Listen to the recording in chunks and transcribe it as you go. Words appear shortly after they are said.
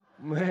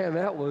Man,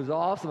 that was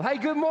awesome. Hey,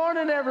 good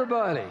morning,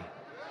 everybody.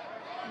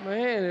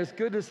 Man, it's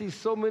good to see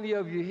so many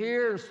of you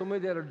here and so many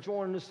that are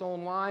joining us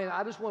online.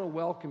 I just want to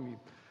welcome you.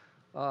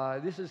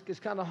 It's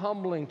kind of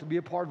humbling to be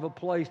a part of a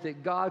place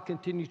that God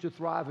continues to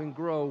thrive and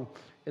grow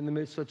in the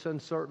midst of such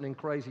uncertain and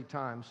crazy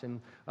times. And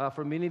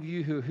for many of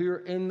you who are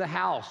here in the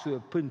house, who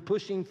have been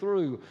pushing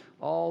through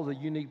all the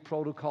unique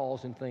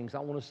protocols and things, I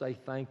want to say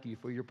thank you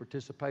for your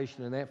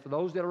participation in that. For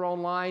those that are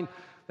online,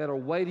 that are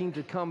waiting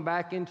to come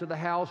back into the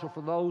house, or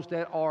for those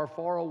that are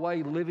far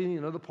away living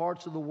in other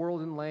parts of the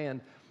world and land,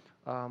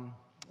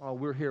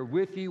 we're here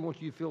with you. I want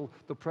you to feel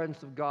the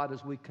presence of God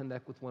as we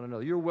connect with one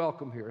another. You're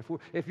welcome here.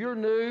 If you're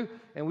new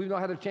and we've not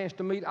had a chance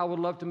to meet, I would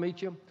love to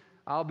meet you.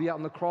 I'll be out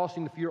in the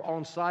crossing if you're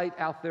on site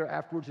out there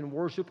afterwards in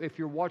worship. If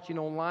you're watching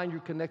online, you're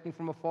connecting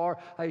from afar,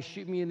 hey,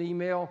 shoot me an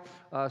email.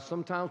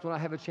 Sometimes when I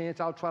have a chance,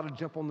 I'll try to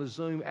jump on the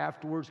Zoom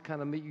afterwards,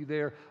 kind of meet you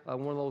there,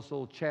 one of those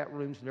little chat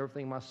rooms and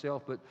everything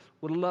myself, but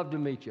would love to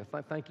meet you.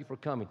 Thank you for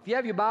coming. If you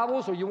have your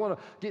Bibles or you want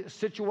to get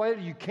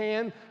situated, you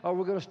can.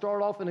 We're going to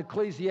start off in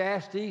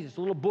Ecclesiastes. It's a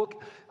little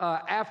book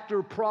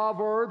after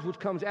Proverbs, which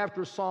comes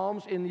after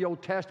Psalms in the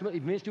Old Testament.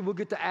 Eventually we'll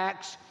get to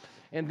Acts.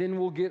 And then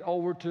we'll get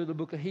over to the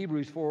book of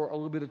Hebrews for a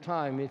little bit of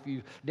time. If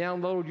you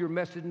downloaded your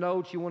message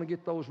notes, you want to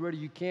get those ready,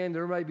 you can.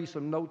 There may be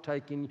some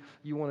note-taking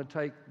you want to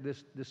take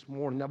this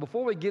morning. Now,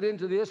 before we get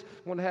into this,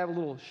 I want to have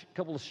a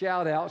couple of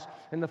shout-outs.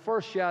 And the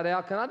first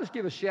shout-out, can I just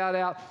give a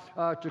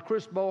shout-out to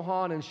Chris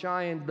Bohan and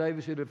Cheyenne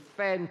Davis, who did a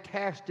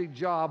fantastic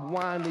job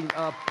winding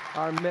up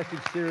our message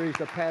series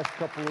the past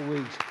couple of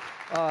weeks.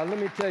 Let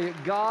me tell you,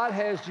 God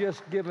has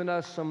just given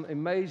us some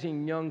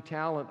amazing young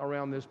talent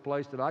around this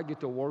place that I get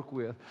to work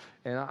with,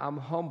 and I'm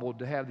humbled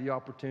to have the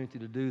opportunity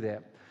to do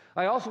that.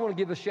 I also want to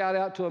give a shout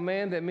out to a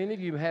man that many of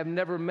you have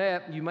never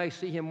met. You may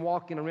see him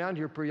walking around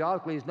here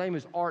periodically. His name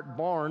is Art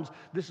Barnes.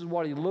 This is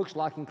what he looks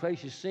like in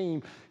case you see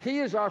him. He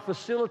is our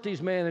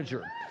facilities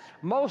manager.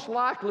 Most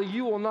likely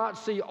you will not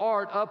see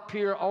Art up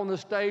here on the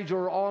stage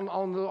or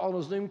on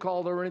a Zoom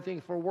call or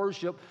anything for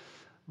worship.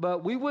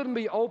 But we wouldn't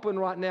be open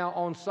right now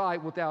on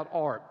site without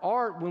Art.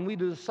 Art, when we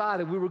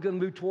decided we were going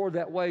to move toward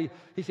that way,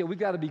 he said, we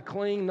got to be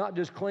clean, not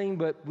just clean,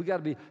 but we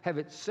got to have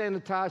it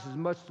sanitized as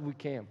much as we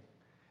can.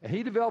 And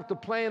he developed a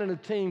plan and a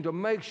team to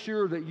make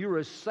sure that you're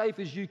as safe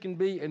as you can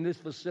be in this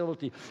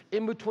facility.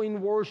 In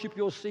between worship,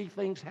 you'll see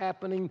things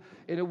happening,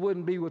 and it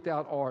wouldn't be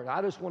without Art.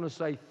 I just want to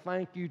say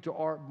thank you to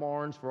Art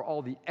Barnes for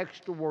all the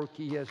extra work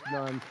he has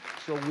done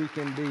so we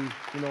can be,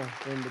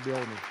 in the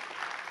building.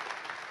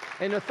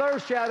 And the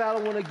third shout out I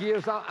want to give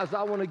is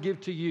I want to give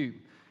to you.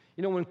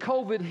 When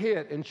COVID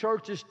hit and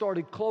churches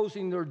started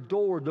closing their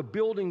doors, the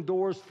building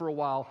doors for a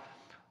while,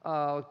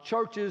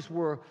 churches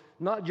were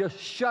not just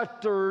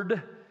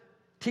shuttered,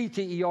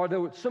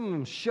 T-T-E-R, some of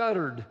them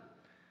shuttered.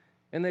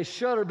 And they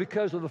shuttered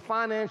because of the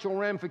financial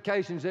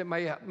ramifications that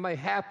may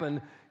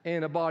happen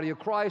in a body of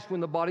Christ when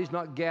the body's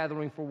not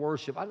gathering for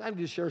worship. I need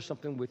to share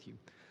something with you.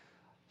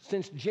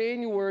 Since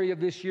January of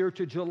this year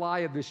to July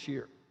of this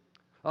year,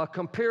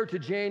 compared to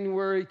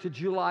January to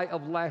July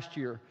of last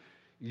year,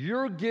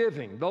 your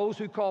giving, those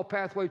who call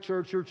Pathway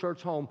Church your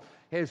church home,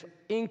 has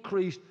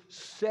increased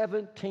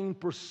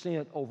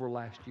 17% over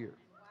last year.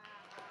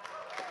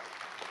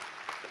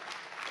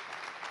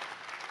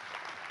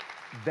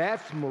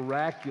 That's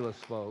miraculous,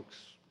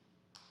 folks.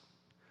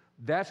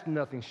 That's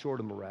nothing short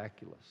of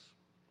miraculous.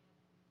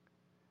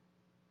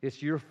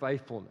 It's your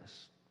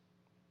faithfulness.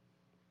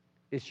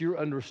 It's your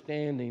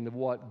understanding of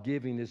what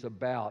giving is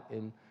about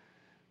and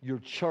your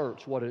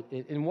church,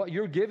 and what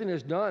your giving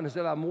has done is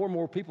that more and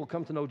more people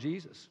come to know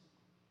Jesus.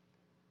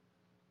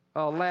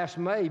 Last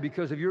May,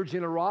 because of your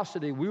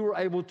generosity, we were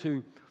able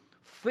to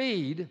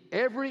feed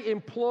every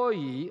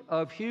employee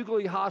of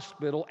Hughley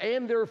Hospital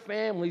and their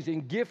families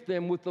and gift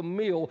them with a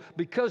meal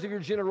because of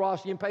your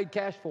generosity and paid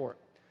cash for it.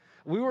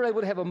 We were able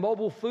to have a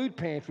mobile food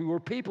pantry where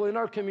people in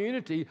our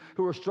community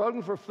who are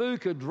struggling for food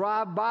could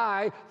drive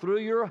by through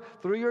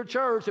your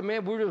church, and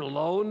man, we're just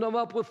loading them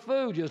up with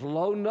food,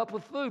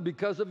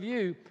 because of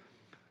you.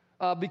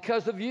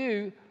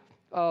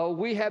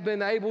 We have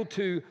been able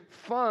to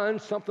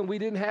fund something we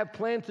didn't have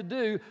planned to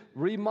do,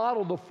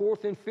 remodel the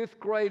 4th and 5th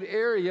grade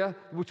area,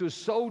 which was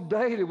so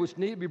dated, which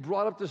needed to be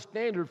brought up to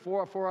standard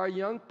for our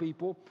young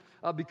people.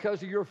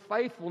 Because of your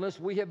faithfulness,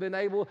 we have been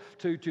able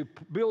to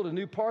build a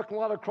new parking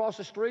lot across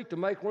the street to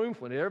make room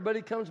for it.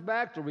 Everybody comes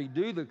back to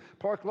redo the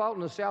parking lot on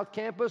the South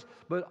Campus,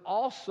 but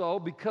also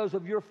because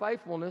of your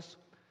faithfulness,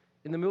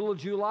 in the middle of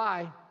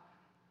July,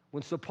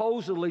 when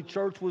supposedly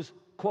church was,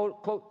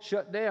 quote, quote,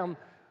 shut down,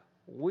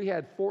 we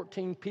had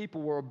 14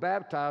 people were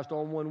baptized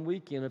on one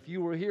weekend. If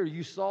you were here,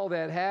 you saw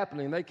that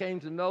happening. They came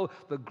to know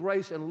the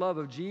grace and love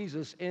of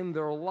Jesus in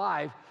their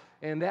life,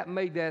 and that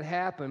made that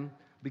happen.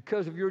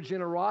 Because of your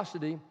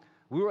generosity,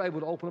 we were able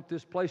to open up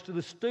this place to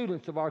the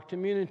students of our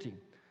community.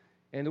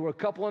 And there were a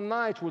couple of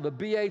nights where the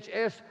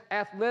BHS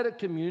athletic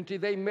community,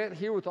 they met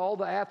here with all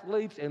the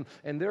athletes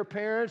and their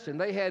parents,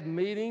 and they had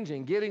meetings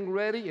and getting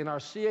ready. And our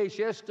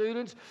CHS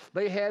students,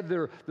 they had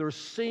their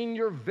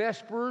senior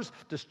vespers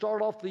to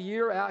start off the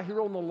year out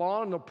here on the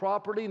lawn and the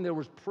property, and there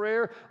was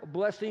prayer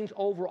blessings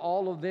over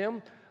all of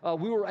them.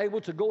 We were able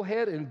to go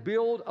ahead and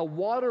build a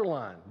water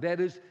line that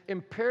is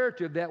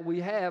imperative that we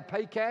have,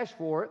 pay cash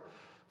for it,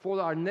 for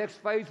our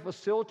next phase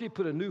facility,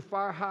 put a new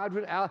fire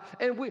hydrant out.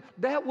 And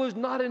that was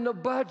not in the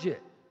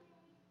budget.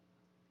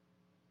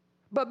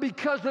 But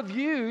because of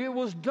you, it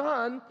was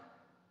done,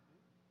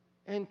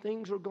 and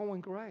things are going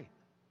great.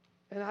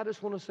 And I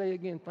just want to say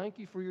again, thank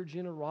you for your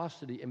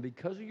generosity. And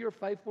because of your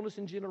faithfulness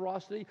and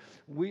generosity,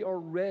 we are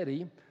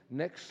ready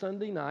next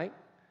Sunday night,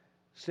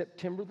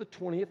 September the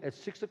 20th at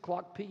 6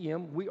 o'clock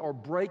p.m. We are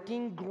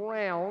breaking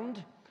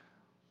ground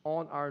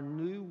on our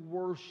new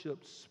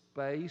worship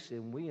space,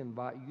 and we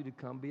invite you to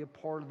come be a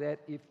part of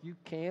that if you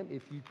can.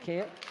 If you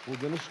can't, we're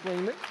going to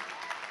stream it.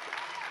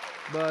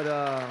 But,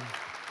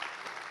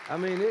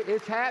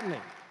 it's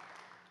happening.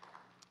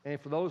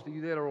 And for those of you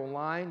that are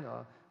online,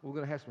 we're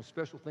going to have some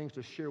special things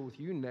to share with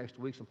you next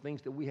week, some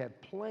things that we have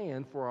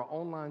planned for our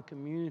online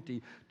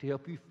community to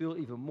help you feel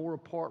even more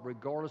apart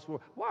regardless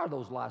of why are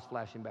those lights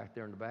flashing back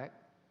there in the back?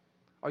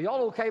 Are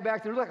y'all okay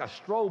back there? There's like a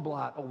strobe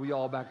light over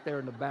y'all back there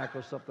in the back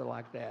or something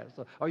like that.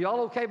 So, are y'all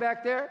okay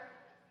back there?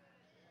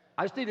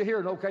 I just need to hear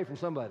an okay from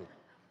somebody.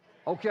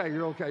 Okay,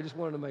 you're okay. Just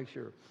wanted to make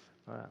sure.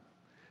 All right.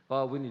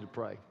 Well, we need to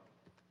pray.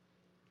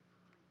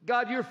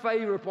 God, your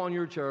favor upon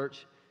your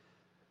church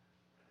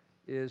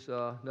is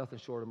nothing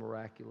short of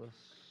miraculous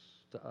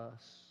to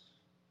us.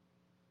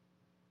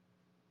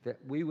 That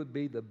we would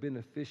be the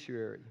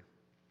beneficiary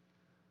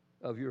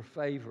of your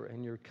favor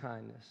and your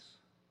kindness.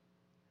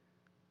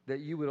 That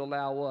you would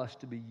allow us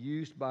to be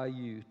used by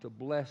you to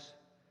bless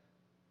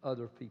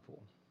other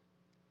people,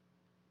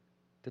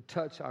 to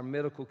touch our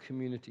medical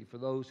community for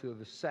those who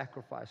have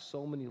sacrificed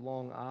so many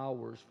long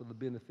hours for the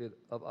benefit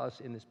of us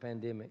in this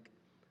pandemic,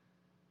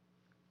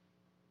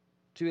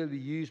 to be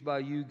used by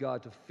you,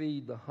 God, to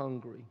feed the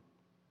hungry.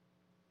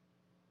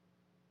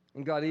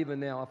 And God, even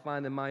now, I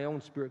find in my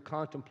own spirit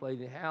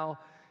contemplating how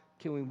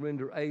can we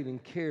render aid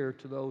and care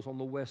to those on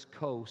the West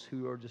Coast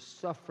who are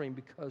just suffering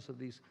because of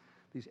these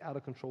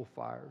out-of-control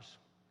fires.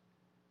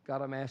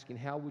 God, I'm asking,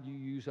 how would you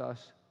use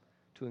us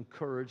to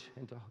encourage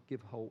and to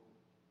give hope?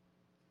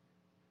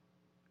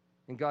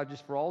 And God,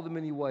 just for all the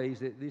many ways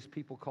that these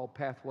people call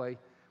Pathway,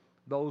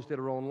 those that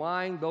are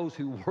online, those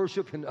who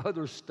worship in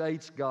other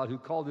states, God, who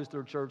call this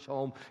their church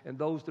home, and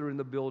those that are in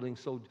the building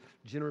so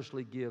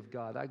generously give,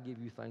 God, I give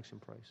you thanks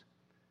and praise.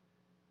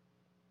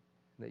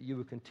 That you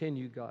would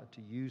continue, God,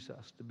 to use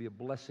us to be a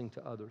blessing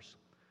to others,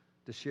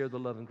 to share the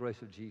love and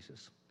grace of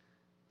Jesus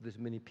with as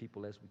many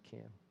people as we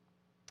can.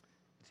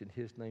 It's in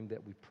his name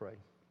that we pray.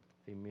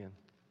 Amen.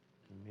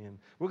 Amen.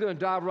 We're going to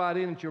dive right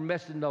into your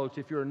message notes.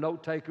 If you're a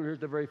note taker, here's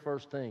the very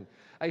first thing.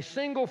 A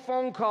single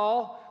phone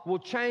call will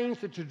change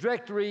the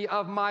trajectory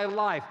of my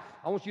life.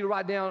 I want you to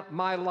write down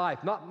my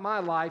life. Not my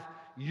life,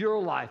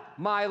 your life.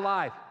 My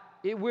life.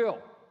 It will.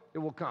 It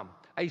will come.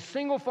 A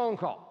single phone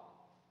call.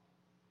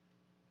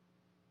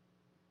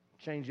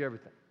 Change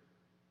everything.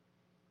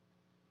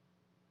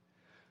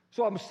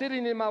 So I'm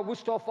sitting in my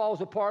Wichita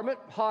Falls apartment,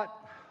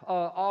 hot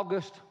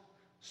August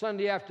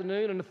Sunday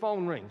afternoon, and the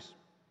phone rings.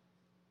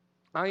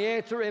 I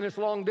answer, and it's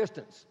long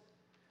distance.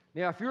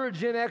 Now, if you're a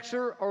Gen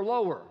Xer or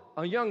lower,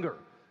 or younger,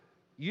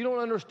 you don't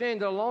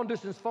understand that a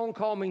long-distance phone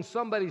call means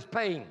somebody's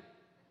paying.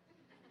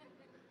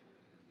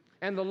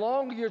 And the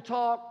longer you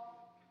talk,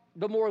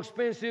 the more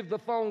expensive the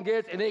phone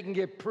gets, and it can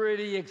get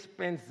pretty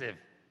expensive.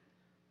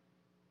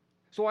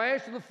 So I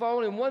answer the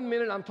phone, and 1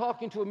 minute I'm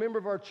talking to a member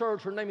of our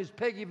church. Her name is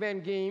Peggy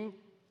Van Geem.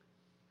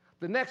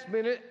 The next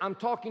minute, I'm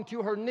talking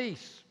to her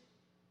niece.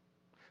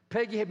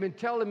 Peggy had been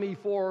telling me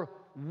for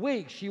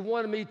weeks she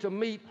wanted me to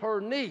meet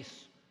her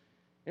niece.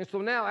 And so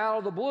now, out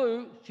of the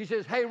blue, she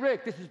says, "Hey,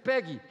 Rick, this is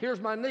Peggy. Here's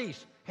my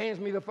niece." Hands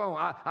me the phone.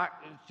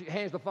 She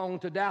hands the phone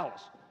to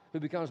Dallas, who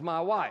becomes my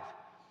wife.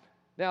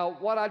 Now,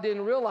 what I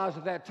didn't realize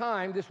at that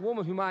time, this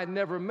woman whom I had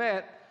never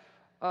met,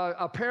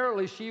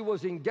 apparently she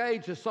was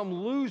engaged to some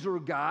loser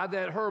guy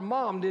that her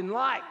mom didn't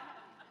like.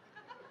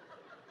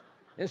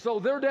 And so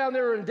they're down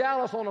there in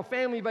Dallas on a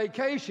family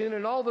vacation,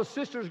 and all the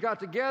sisters got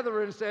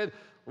together and said,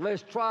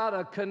 "Let's try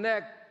to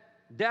connect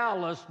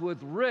Dallas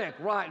with Rick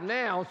right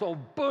now." So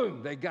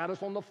boom, they got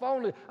us on the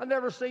phone. I've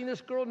never seen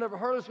this girl, never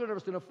heard of this girl, never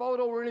seen a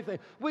photo or anything.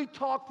 We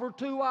talked for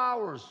 2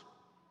 hours.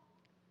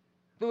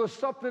 There was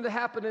something that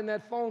happened in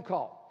that phone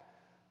call.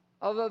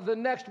 The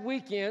next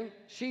weekend,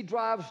 she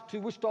drives to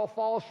Wichita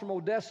Falls from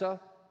Odessa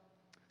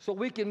so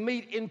we can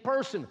meet in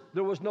person.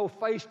 There was no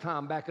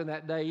FaceTime back in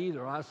that day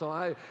either.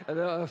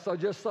 So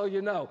just so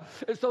you know.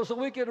 And so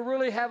we could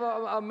really have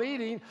a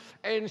meeting,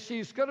 and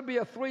she's going to be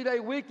a 3-day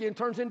weekend,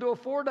 turns into a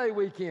 4-day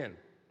weekend.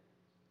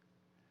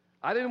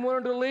 I didn't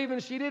want her to leave,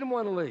 and she didn't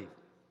want to leave.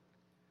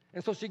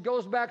 And so she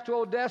goes back to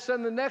Odessa,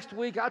 and the next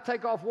week I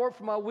take off work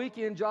for my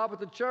weekend job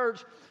at the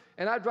church,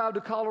 and I drive to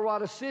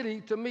Colorado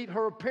City to meet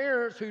her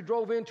parents who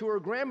drove into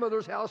her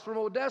grandmother's house from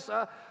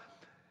Odessa.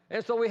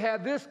 And so we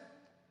had this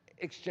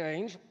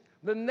exchange.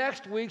 The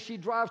next week, she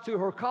drives to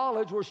her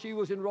college where she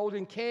was enrolled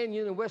in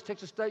Canyon and West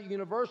Texas State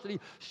University.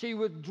 She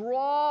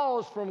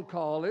withdraws from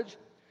college.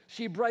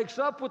 She breaks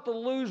up with the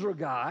loser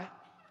guy.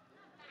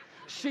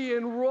 She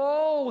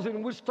enrolls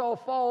in Wichita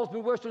Falls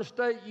Midwestern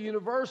State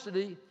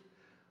University.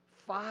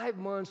 5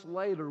 months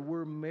later,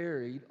 we're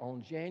married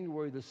on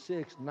January the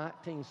 6th,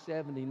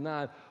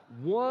 1979.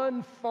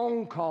 One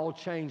phone call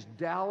changed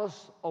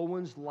Dallas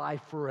Owen's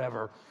life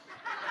forever.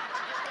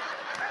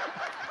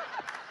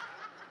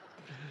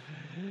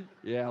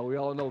 Yeah, we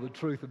all know the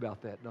truth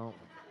about that, don't we?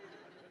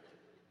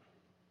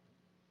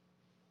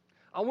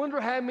 I wonder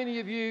how many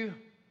of you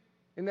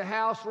in the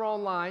house or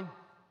online,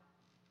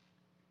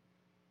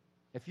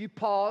 if you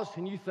pause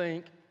and you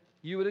think,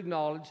 you would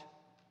acknowledge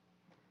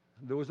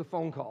there was a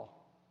phone call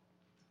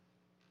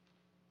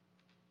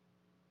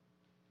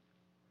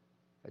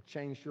that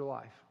changed your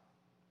life.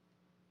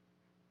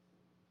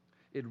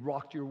 It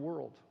rocked your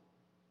world.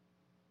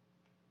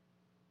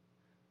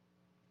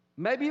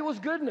 Maybe it was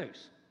good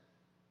news.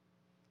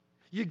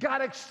 You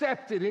got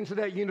accepted into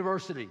that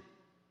university.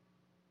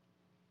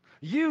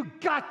 You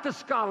got the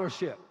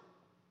scholarship.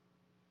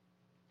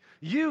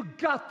 You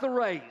got the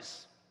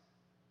raise.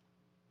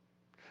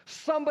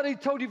 Somebody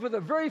told you for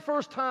the very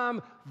first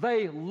time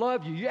they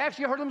love you. You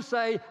actually heard them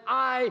say,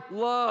 I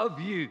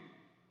love you.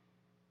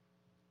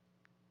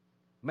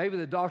 Maybe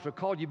the doctor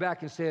called you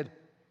back and said,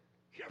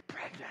 you're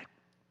pregnant.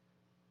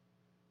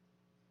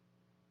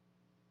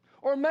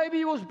 Or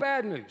maybe it was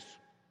bad news.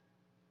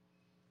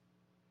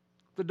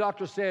 The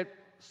doctor said,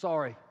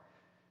 sorry,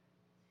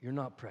 you're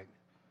not pregnant.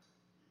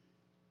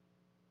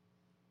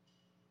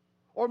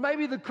 Or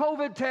maybe the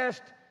COVID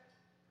test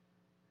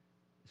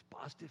is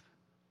positive.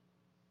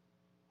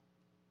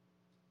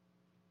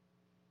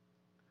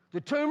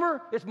 The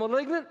tumor is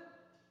malignant.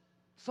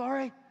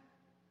 Sorry.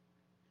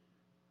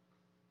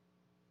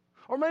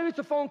 Or maybe it's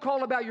a phone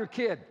call about your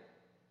kid.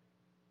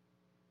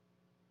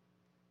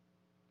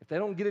 If they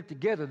don't get it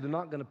together, they're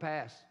not going to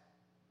pass.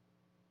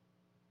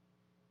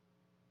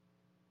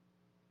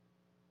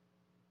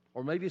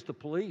 Or maybe it's the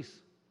police.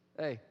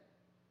 Hey,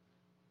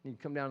 you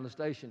come down to the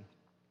station.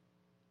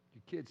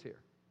 Your kid's here.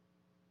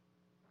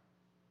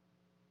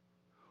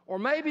 Or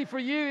maybe for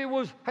you it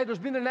was, hey, there's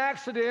been an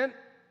accident.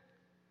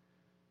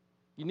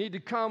 You need to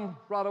come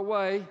right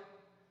away.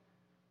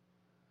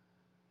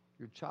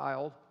 Your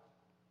child.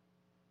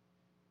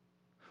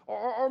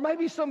 Or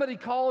maybe somebody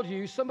called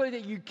you, somebody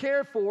that you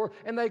care for,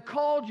 and they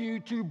called you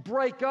to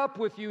break up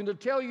with you and to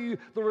tell you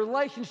the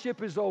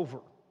relationship is over.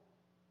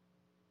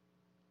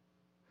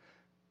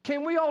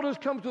 Can we all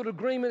just come to an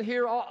agreement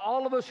here,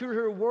 all of us who are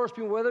here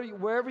worshiping,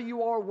 wherever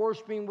you are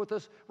worshiping with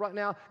us right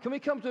now, can we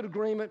come to an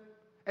agreement,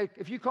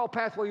 if you call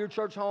Pathway your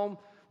church home,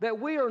 that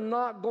we are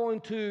not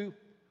going to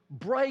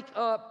break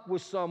up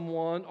with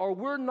someone, or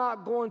we're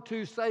not going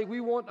to say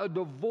we want a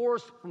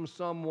divorce from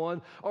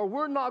someone, or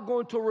we're not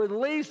going to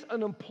release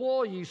an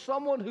employee,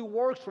 someone who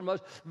works from us,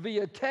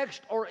 via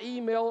text or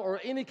email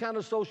or any kind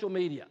of social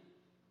media?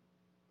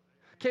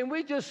 Can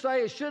we just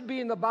say it should be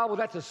in the Bible,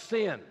 that's a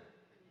sin?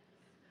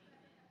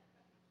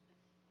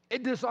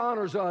 It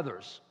dishonors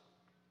others.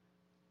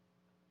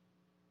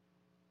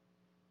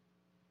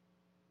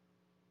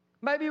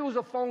 Maybe it was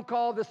a phone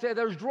call that said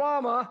there's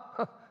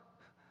drama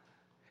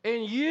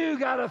and you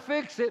got to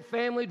fix it,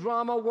 family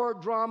drama,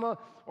 work drama,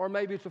 or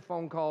maybe it's a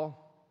phone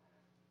call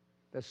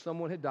that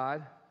someone had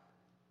died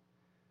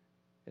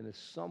and it's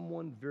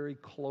someone very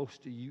close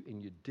to you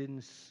and you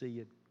didn't see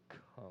it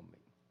coming.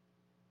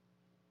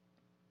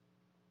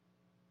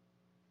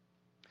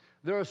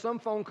 There are some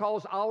phone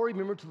calls I'll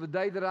remember to the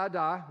day that I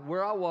die,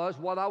 where I was,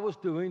 what I was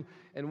doing,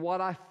 and what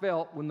I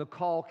felt when the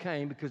call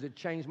came, because it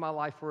changed my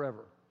life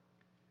forever.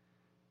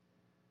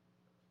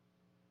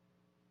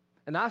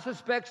 And I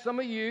suspect some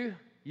of you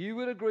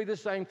would agree the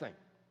same thing.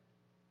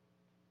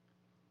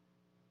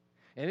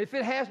 And if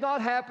it has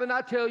not happened, I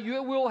tell you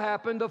it will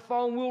happen. The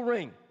phone will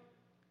ring.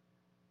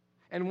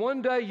 And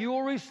one day you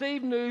will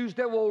receive news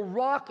that will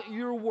rock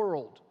your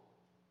world.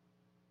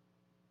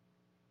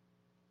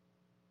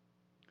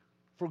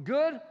 For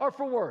good or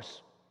for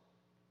worse.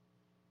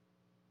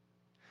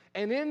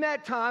 And in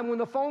that time, when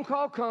the phone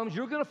call comes,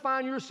 you're going to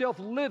find yourself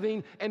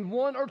living in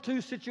one or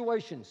two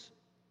situations.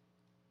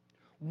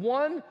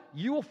 One,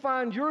 you will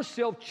find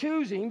yourself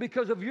choosing,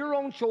 because of your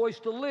own choice,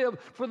 to live,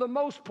 for the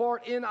most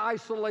part, in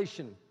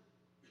isolation.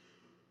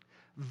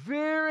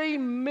 Very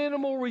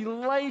minimal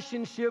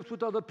relationships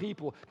with other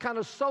people, kind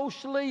of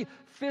socially,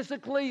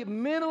 physically,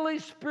 mentally,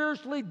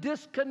 spiritually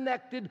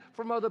disconnected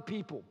from other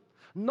people.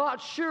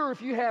 Not sure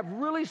if you have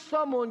really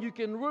someone you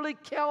can really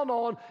count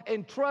on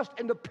and trust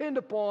and depend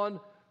upon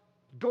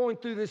going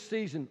through this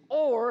season.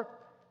 Or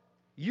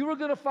you are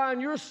going to find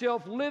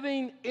yourself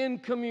living in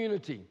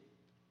community,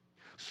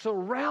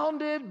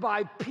 surrounded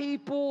by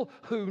people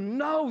who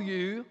know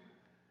you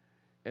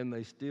and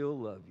they still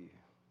love you.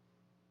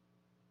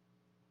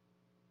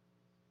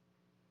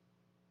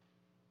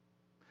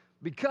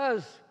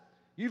 Because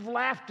you've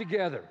laughed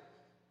together,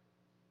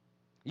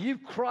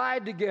 You've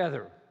cried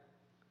together.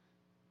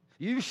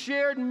 You've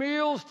shared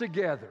meals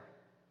together.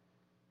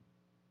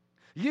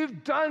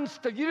 You've done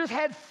stuff. You just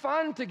had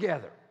fun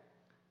together.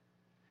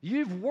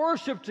 You've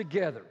worshiped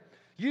together.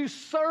 You've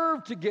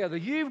served together.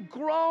 You've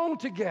grown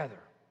together.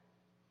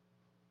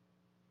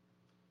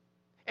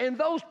 And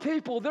those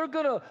people, they're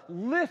going to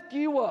lift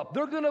you up.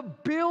 They're going to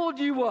build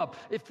you up.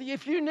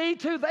 If you need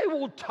to, they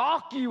will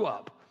talk you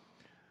up.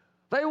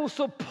 They will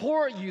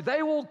support you.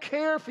 They will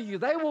care for you.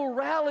 They will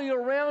rally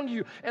around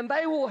you. And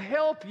they will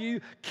help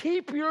you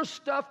keep your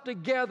stuff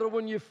together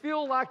when you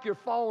feel like you're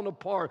falling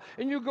apart.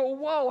 And you go,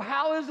 whoa,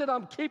 how is it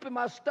I'm keeping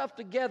my stuff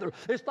together?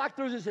 It's like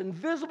there's this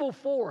invisible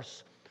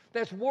force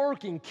that's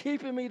working,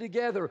 keeping me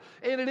together.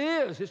 And it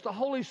is. It's the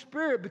Holy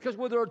Spirit, because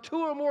where there are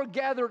two or more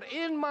gathered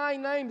in my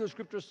name, the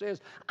Scripture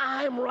says,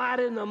 I'm right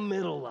in the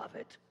middle of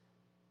it.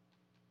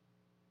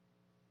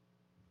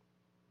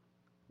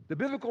 The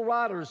biblical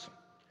writers,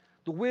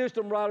 the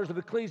wisdom writers of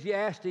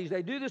Ecclesiastes,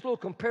 they do this little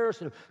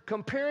comparison,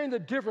 comparing the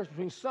difference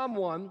between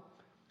someone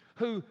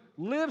who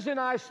lives in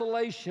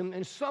isolation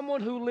and someone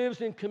who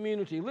lives in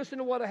community. Listen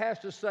to what it has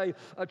to say.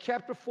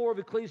 Chapter 4 of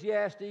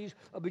Ecclesiastes,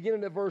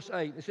 beginning at verse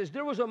 8. It says,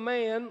 there was a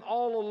man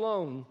all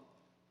alone.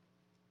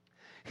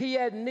 He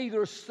had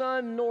neither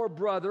son nor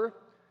brother,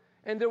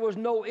 and there was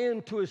no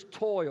end to his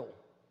toil.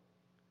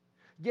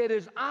 Yet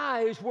his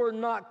eyes were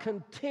not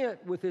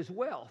content with his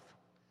wealth.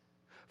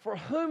 For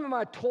whom am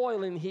I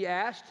toiling, he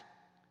asked.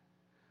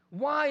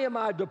 Why am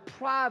I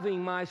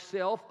depriving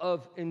myself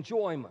of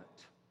enjoyment?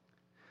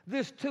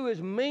 This too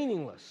is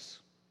meaningless.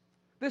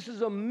 This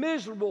is a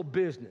miserable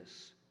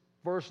business.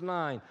 Verse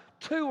 9,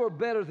 two are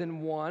better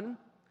than one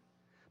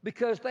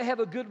because they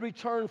have a good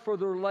return for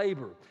their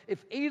labor.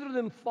 If either of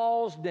them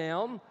falls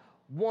down,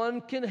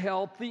 one can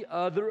help the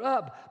other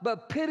up.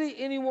 But pity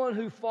anyone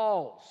who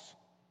falls.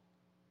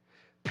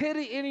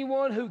 Pity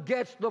anyone who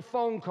gets the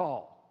phone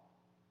call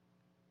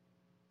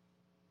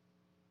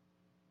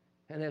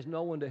and has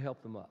no one to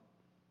help them up.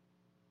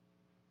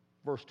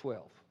 Verse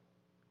 12.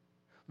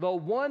 Though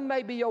one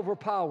may be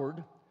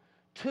overpowered,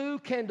 two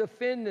can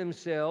defend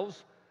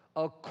themselves.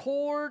 A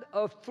cord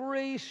of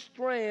 3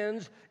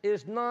 strands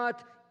is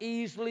not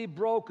easily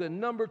broken.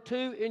 Number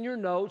 2 in your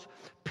notes,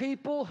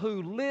 people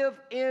who live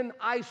in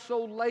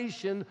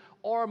isolation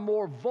are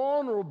more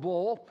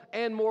vulnerable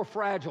and more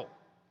fragile.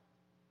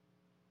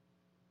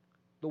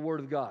 The Word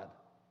of God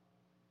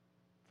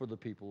for the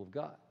people of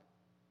God.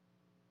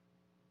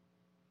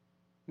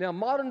 Now,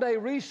 modern day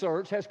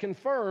research has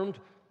confirmed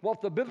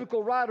what the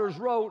biblical writers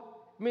wrote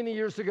many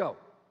years ago.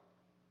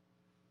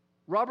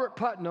 Robert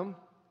Putnam,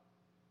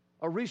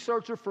 a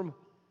researcher from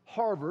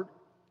Harvard,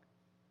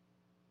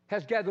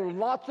 has gathered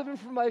lots of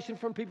information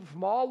from people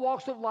from all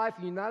walks of life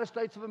in the United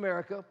States of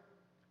America,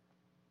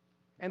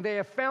 and they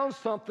have found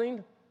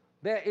something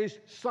that is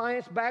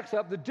science backs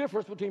up the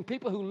difference between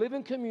people who live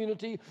in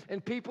community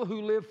and people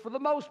who live, for the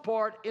most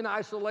part, in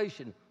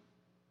isolation.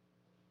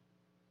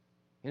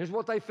 And here's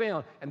what they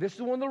found, and this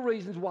is one of the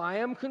reasons why I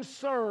am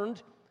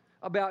concerned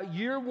about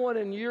year 1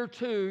 and year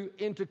 2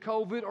 into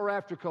COVID or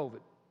after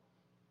COVID.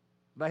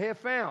 They have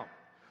found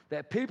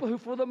that people who,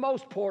 for the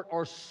most part,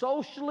 are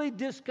socially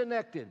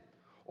disconnected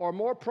are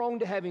more prone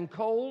to having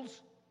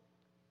colds,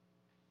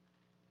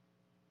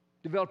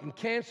 developing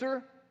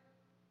cancer,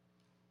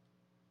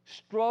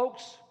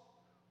 strokes,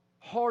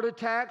 heart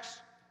attacks,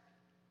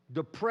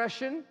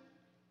 depression,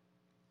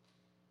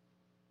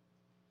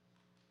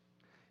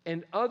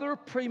 and other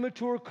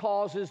premature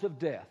causes of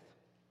death.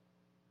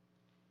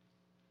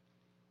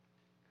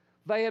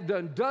 They have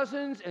done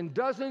dozens and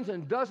dozens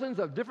and dozens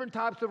of different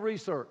types of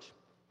research,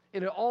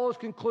 and it all is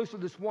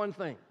conclusive to this one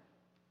thing: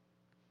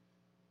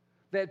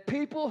 that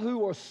people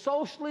who are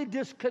socially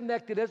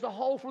disconnected as a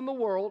whole from the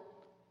world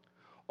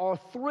are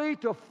 3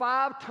 to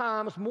 5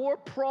 times more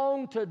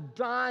prone to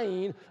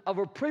dying of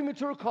a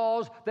premature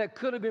cause that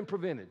could have been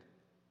prevented.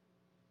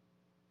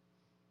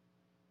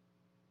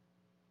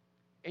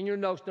 In your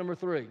notes, number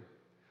 3,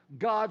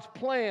 God's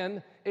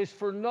plan is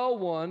for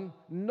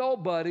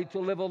nobody to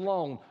live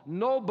alone,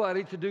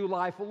 nobody to do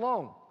life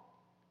alone.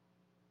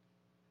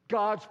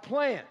 God's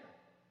plan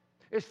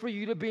is for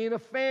you to be in a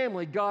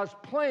family. God's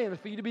plan is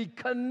for you to be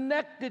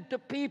connected to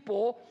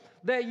people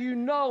that you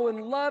know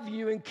and love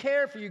you and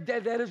care for you.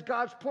 That is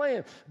God's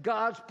plan.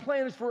 God's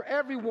plan is for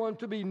everyone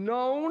to be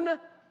known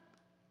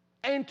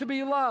and to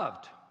be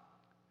loved,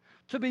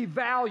 to be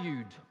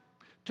valued,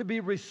 to be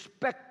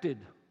respected,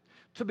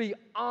 to be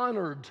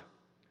honored,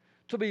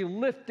 to be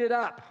lifted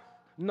up,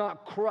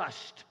 not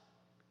crushed,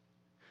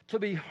 to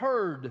be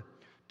heard,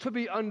 to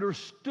be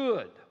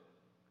understood.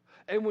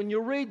 And when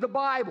you read the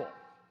Bible,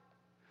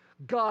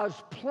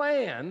 God's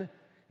plan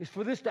is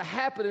for this to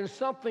happen in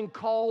something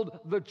called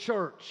the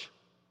church.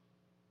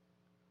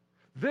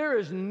 There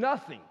is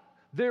nothing,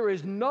 there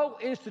is no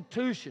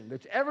institution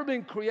that's ever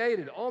been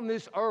created on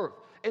this earth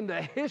in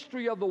the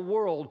history of the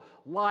world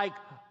like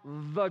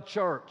the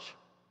church.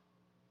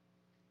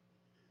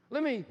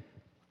 Let me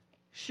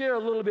share a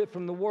little bit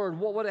from the Word,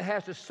 what it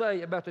has to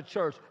say about the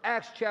church.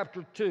 Acts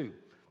chapter 2,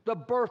 the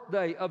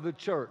birthday of the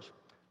church,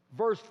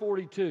 verse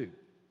 42.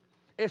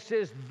 It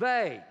says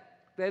they,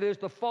 that is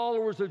the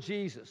followers of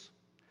Jesus,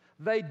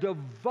 they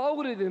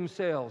devoted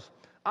themselves.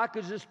 I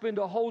could just spend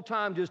the whole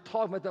time just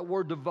talking about that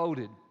word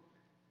devoted.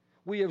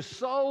 We have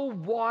so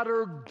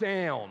watered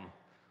down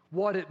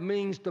what it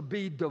means to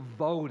be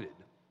devoted.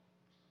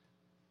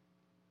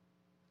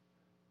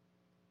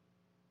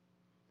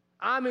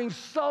 I mean,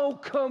 so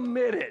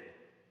committed,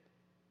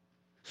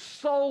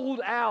 sold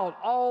out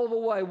all the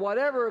way,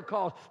 whatever it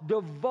costs,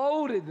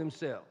 devoted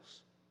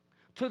themselves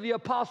to the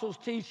apostles'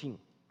 teaching.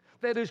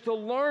 That is, to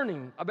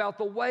learning about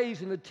the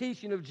ways and the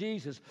teaching of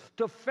Jesus,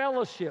 to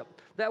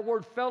fellowship. That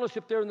word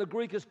fellowship there in the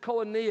Greek is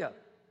koinonia.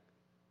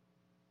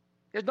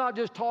 It's not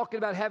just talking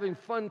about having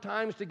fun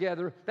times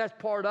together. That's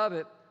part of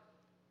it.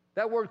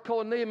 That word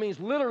koinonia means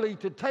literally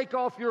to take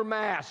off your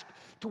mask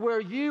to where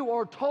you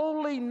are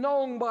totally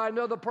known by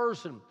another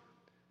person.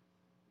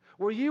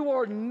 Where you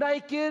are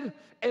naked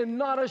and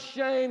not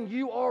ashamed.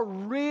 You are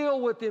real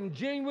with them,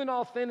 genuine,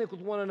 authentic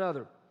with one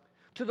another.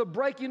 To the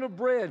breaking of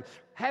bread,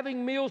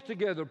 having meals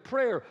together,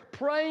 prayer,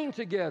 praying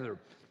together.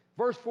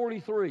 Verse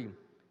 43,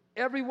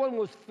 everyone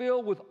was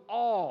filled with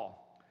awe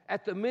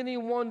at the many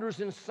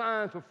wonders and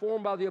signs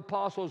performed by the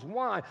apostles.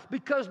 Why?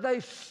 Because they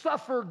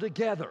suffered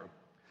together.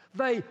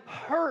 They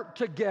hurt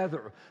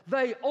together.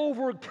 They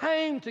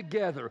overcame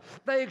together.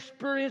 They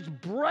experienced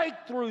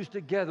breakthroughs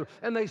together.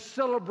 And they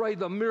celebrated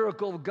the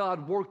miracle of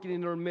God working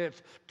in their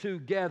midst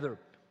together.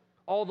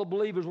 All the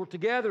believers were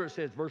together, it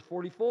says, verse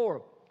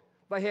 44.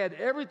 They had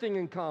everything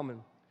in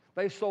common.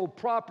 They sold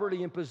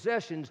property and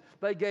possessions.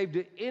 They gave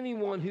to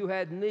anyone who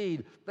had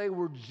need. They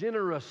were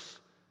generous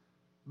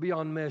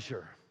beyond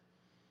measure.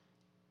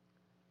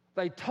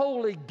 They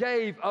totally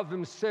gave of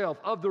themselves,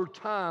 of their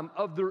time,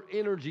 of their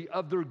energy,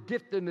 of their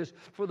giftedness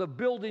for the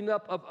building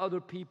up of other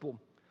people.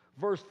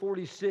 Verse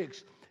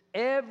 46,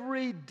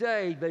 every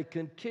day they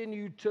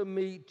continued to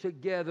meet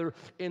together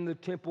in the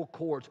temple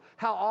courts.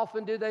 How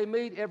often did they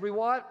meet? Every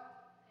what?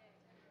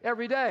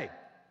 Every day.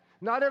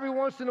 Not every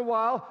once in a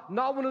while,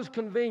 not when it was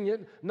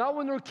convenient, not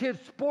when their kids'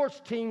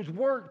 sports teams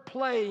weren't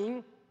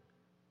playing,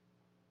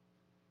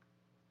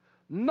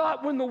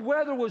 not when the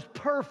weather was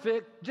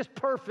perfect, just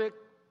perfect,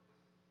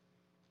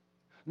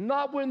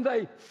 not when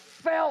they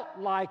felt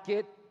like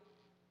it.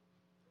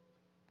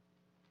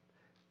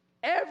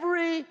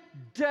 Every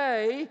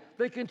day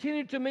they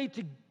continued to meet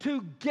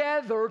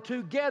together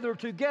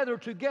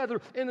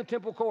in the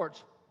temple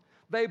courts.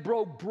 They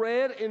broke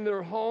bread in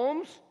their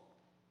homes.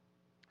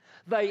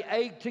 They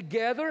ate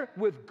together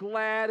with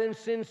glad and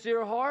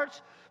sincere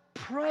hearts,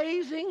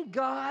 praising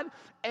God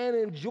and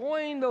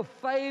enjoying the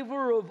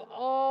favor of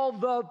all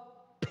the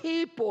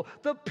people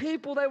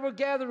they were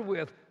gathered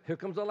with. Here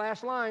comes the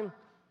last line.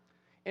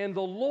 And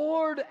the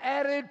Lord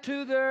added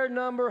to their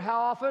number how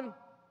often?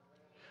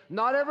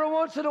 Not every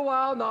once in a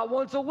while, not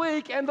once a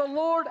week. And the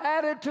Lord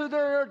added to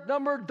their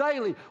number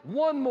daily.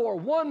 One more,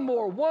 and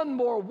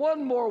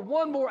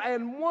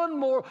one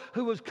more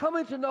who was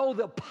coming to know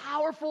the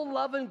powerful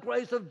love and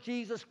grace of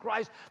Jesus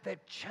Christ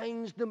that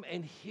changed them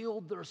and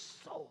healed their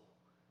soul.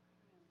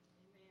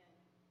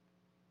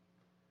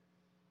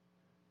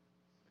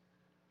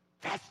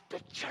 That's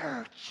the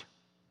church.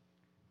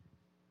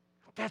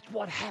 That's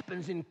what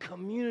happens in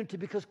community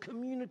because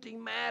community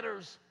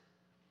matters.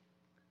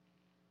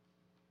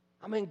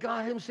 I mean,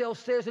 God himself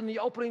says in the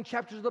opening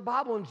chapters of the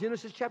Bible in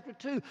Genesis chapter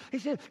 2, he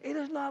said, it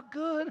is not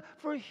good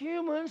for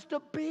humans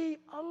to be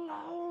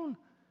alone.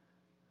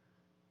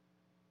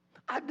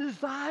 I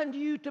designed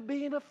you to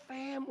be in a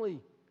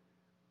family,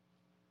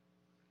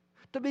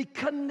 to be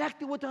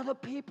connected with other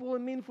people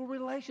in meaningful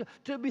relations,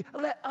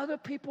 let other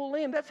people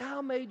in. That's how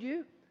I made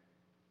you.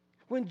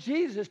 When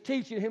Jesus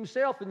teaching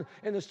himself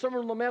in the Sermon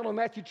on the Mount in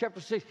Matthew chapter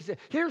 6, he said,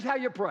 here's how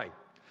you pray.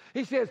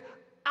 He says,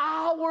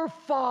 our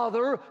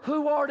Father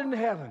who art in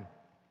heaven.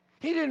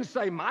 He didn't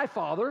say my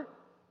Father.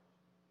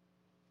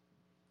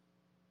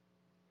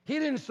 He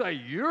didn't say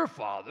your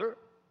Father.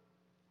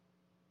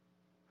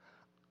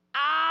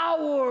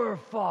 Our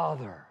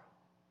Father.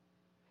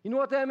 You know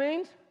what that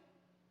means?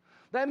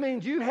 That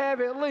means you have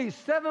at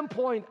least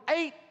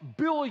 7.8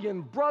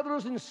 billion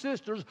brothers and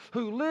sisters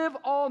who live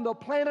on the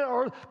planet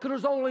Earth because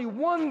there's only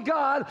one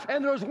God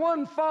and there's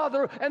one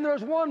Father and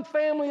there's one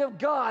family of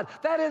God.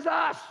 That is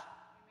us.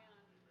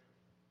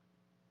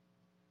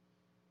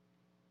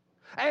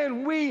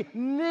 And we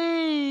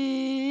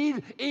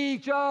need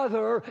each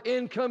other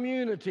in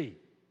community.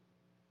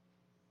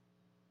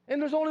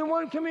 And there's only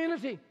one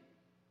community.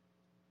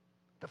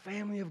 The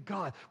family of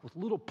God with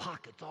little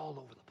pockets all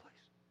over the place.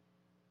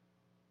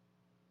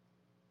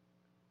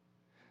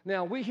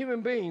 Now, we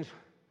human beings,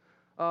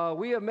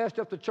 we have messed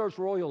up the church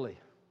royally.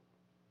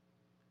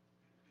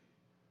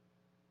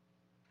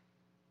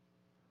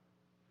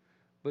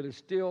 But it's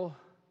still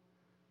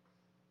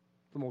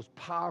the most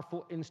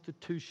powerful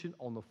institution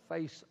on the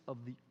face of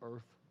the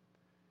earth.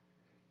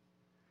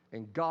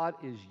 And God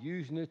is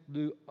using it to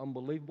do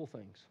unbelievable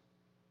things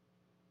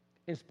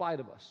in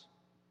spite of us.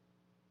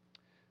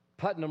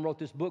 Putnam wrote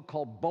this book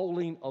called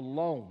Bowling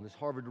Alone, this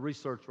Harvard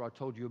researcher I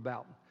told you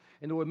about.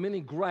 And there were many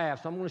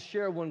graphs. I'm going to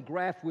share one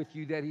graph with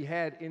you that he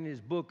had in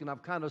his book, and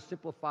I've kind of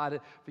simplified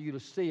it for you to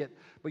see it.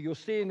 But you'll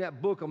see in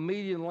that book a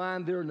median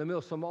line there in the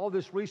middle. All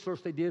this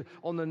research they did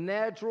on the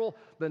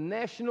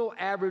national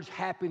average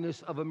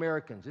happiness of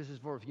Americans. This is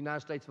for the United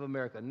States of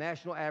America,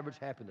 national average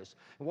happiness.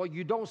 And what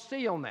you don't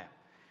see on that,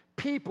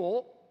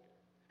 people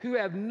who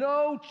have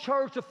no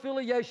church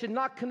affiliation,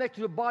 not connected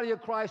to the body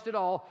of Christ at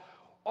all,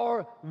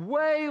 are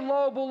way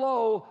low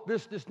below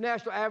this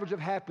national average of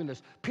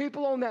happiness.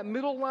 People on that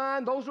middle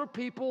line, those are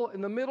people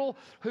in the middle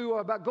who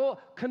are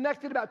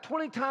connected about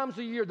 20 times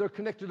a year. They're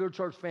connected to their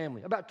church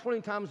family, about 20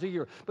 times a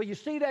year. But you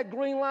see that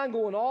green line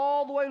going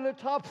all the way to the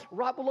top,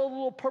 right below the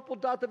little purple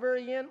dot at the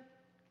very end?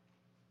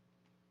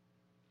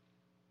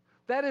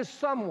 That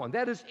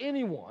is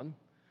anyone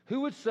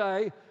who would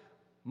say,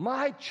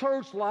 my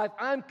church life,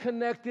 I'm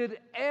connected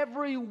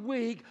every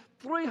week,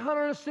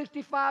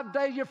 365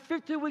 days a year,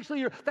 50 weeks a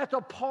year. That's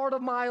a part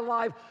of my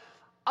life.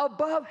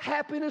 Above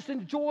happiness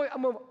and joy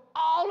among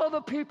all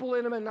other people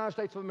in the United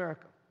States of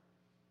America.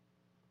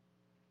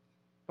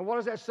 And what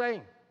is that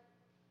saying?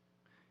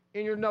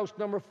 In your notes,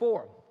 number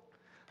 4,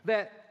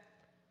 that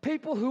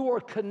people who are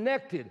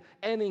connected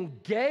and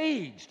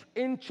engaged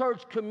in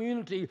church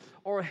community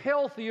are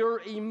healthier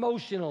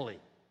emotionally.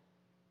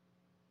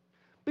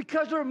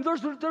 Because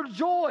there's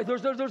joy,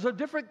 there's a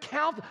different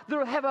count, they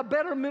have a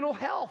better mental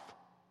health.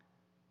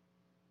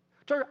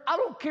 Church, I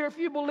don't care if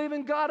you believe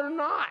in God or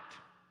not.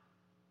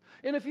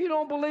 And if you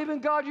don't believe in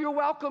God, you're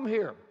welcome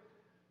here.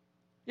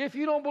 If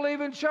you don't believe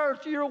in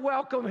church, you're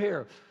welcome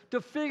here. To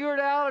figure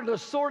it out and to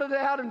sort it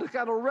out and to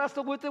kind of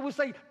wrestle with it, we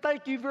say,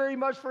 thank you very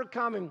much for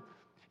coming.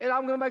 And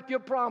I'm going to make you a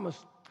promise.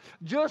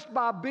 Just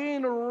by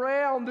being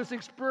around this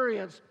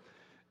experience,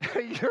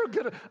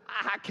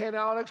 I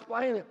cannot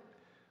explain it.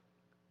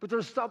 But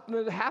there's something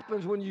that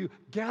happens when you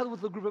gather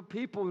with a group of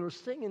people and are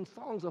singing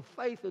songs of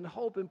faith and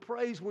hope and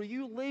praise where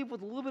you leave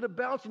with a little bit of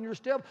bounce in your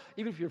step,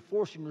 even if you're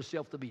forcing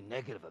yourself to be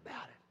negative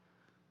about it.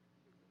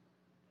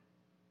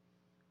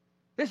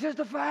 This is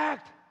the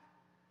fact.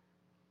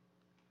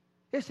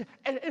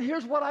 And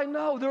here's what I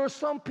know. There are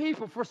some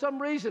people, for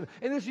some reason,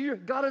 and this year,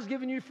 God has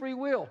given you free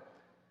will,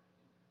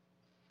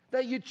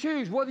 that you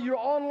choose, whether you're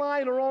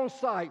online or on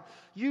site,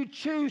 you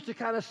choose to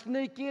kind of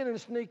sneak in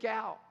and sneak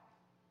out.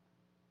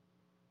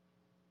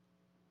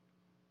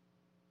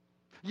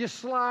 You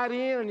slide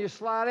in and you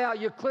slide out.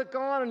 You click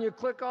on and you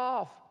click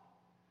off.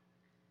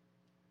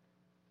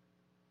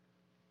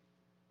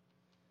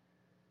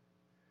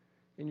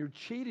 And you're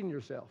cheating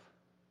yourself.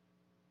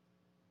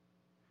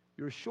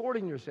 You're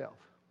shorting yourself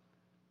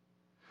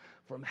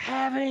from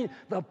having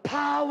the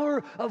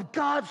power of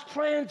God's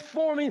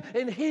transforming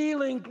and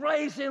healing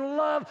grace and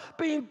love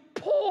being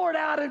poured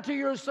out into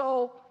your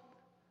soul.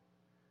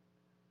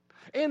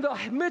 And the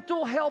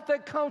mental health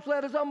that comes with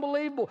that is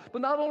unbelievable.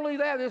 But not only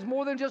that, it's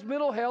more than just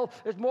mental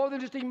health. It's more than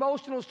just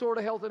emotional sort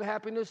of health and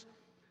happiness.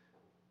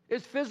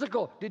 It's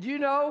physical. Did you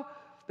know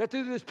that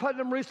through this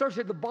Putnam research,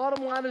 that the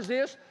bottom line is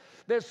this,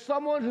 that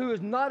someone who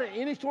is not in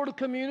any sort of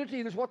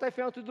community, this is what they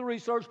found through the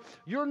research,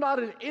 you're not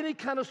in any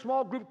kind of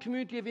small group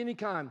community of any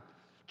kind,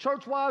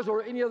 church-wise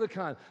or any other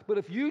kind. But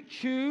if you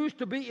choose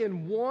to be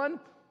in one,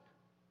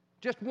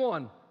 just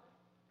one,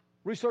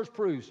 research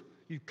proves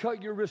you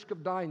cut your risk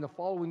of dying the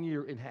following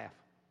year in half.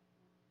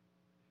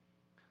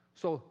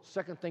 So,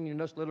 second thing you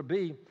notice, letter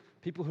B,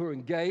 people who are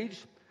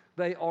engaged,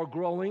 they are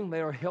growing, they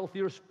are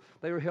healthier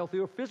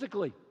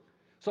physically.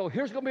 So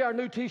here's going to be our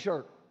new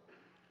t-shirt.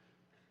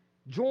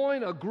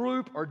 Join a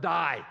group or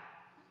die.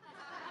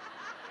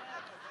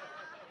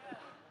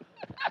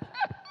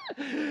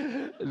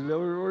 No,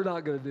 we're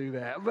not going to do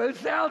that. But it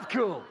sounds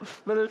cool.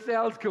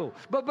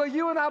 But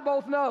you and I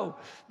both know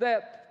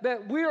that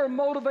we are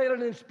motivated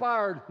and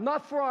inspired,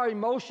 not for our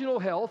emotional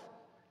health,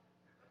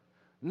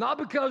 not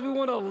because we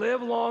want to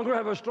live longer,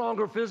 have a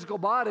stronger physical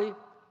body,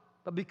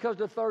 but because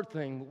the third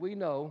thing, we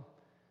know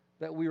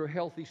that we are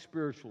healthy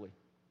spiritually.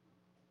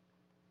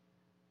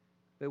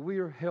 That we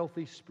are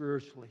healthy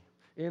spiritually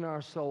in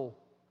our soul.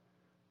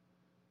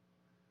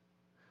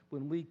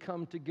 When we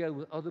come together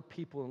with other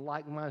people in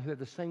like mind who have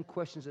the same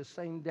questions, the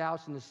same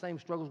doubts, and the same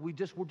struggles, we're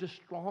just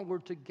stronger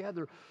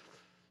together.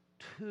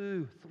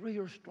 2, 3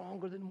 are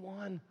stronger than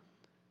one,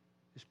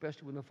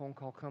 especially when the phone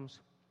call comes.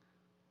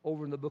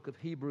 Over in the book of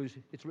Hebrews,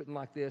 it's written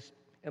like this,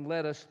 and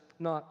let us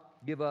not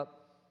give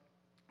up,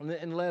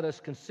 and let us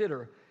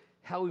consider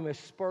how we may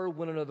spur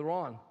one another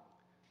on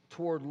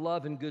toward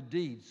love and good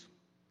deeds.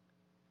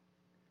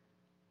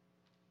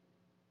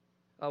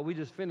 We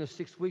just finished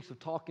 6 weeks of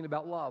talking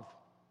about love.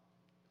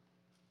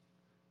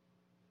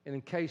 And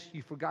in case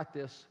you forgot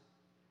this,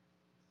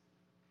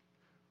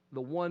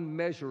 the one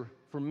measure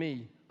for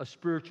me of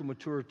spiritual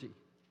maturity,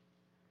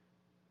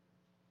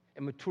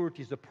 and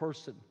maturity as a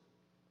person,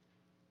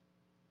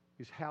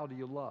 is how do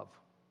you love?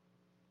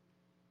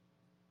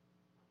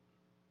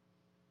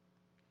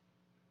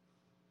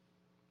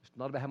 It's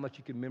not about how much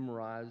you can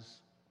memorize,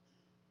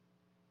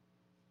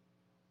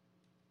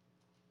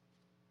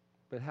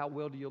 but how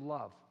well do you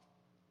love?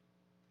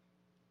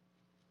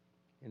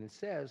 And it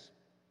says,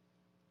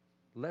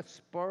 Let's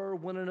spur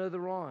one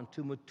another on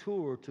to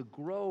mature, to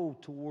grow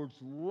towards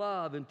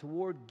love and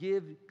toward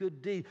give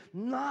good deeds,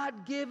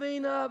 not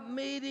giving up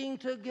meeting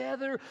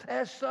together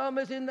as some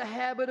is in the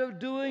habit of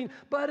doing,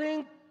 but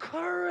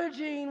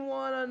encouraging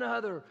one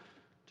another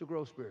to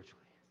grow spiritually.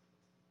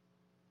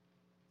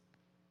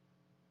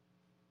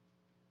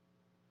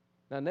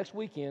 Now, next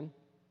weekend,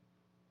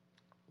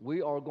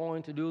 we are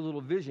going to do a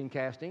little vision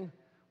casting.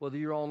 Whether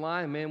you're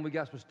online, man, we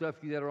got some stuff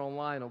for you that are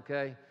online,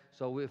 okay?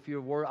 So if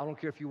you're, I don't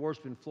care if you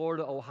worship in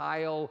Florida,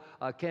 Ohio,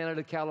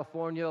 Canada,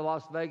 California,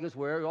 Las Vegas,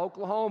 wherever,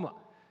 Oklahoma.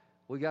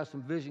 We got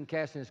some vision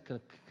casting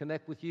to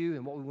connect with you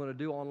and what we want to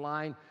do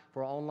online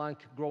for our online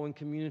growing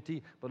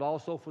community, but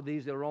also for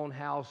these that are on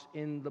house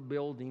in the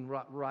building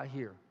right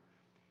here.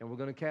 And we're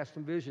going to cast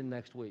some vision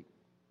next week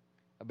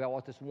about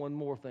what this one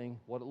more thing,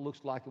 what it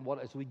looks like, and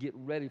what as we get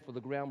ready for the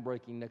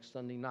groundbreaking next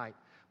Sunday night.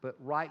 But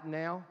right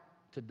now,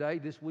 today,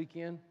 this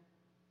weekend,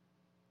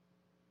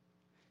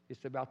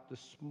 it's about the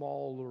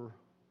smaller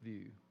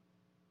view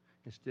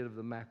instead of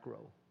the macro.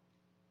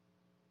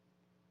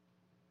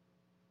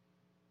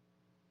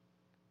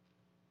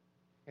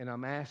 And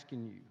I'm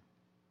asking you,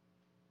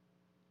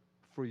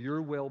 for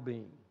your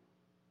well-being,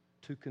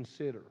 to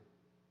consider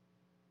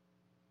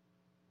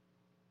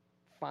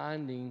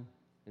finding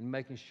and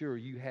making sure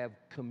you have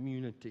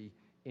community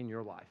in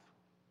your life.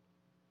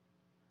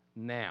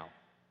 Now,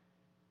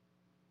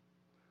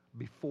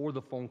 before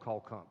the phone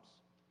call comes.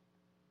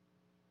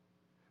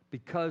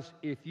 Because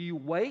if you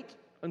wait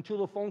until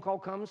the phone call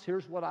comes,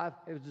 here's what I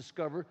have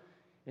discovered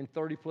in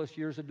 30 plus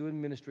years of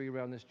doing ministry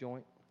around this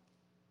joint,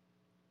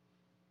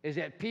 is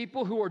that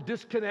people who are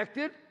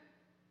disconnected,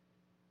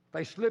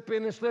 they slip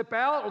in and slip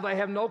out, or they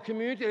have no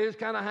community, they just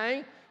kind of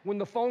hang. When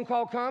the phone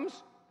call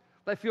comes,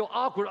 they feel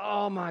awkward.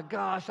 Oh my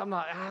gosh,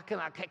 I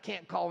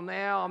can't call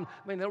now.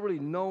 They don't really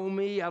know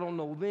me. I don't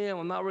know them.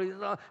 I'm not really,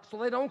 so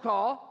they don't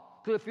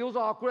call because it feels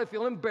awkward. They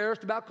feel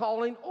embarrassed about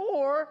calling,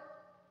 or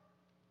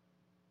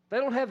they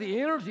don't have the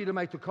energy to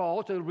make the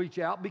call, to reach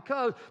out,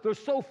 because they're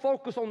so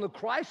focused on the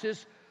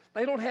crisis,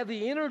 they don't have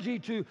the energy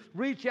to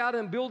reach out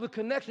and build a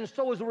connection.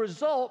 So as a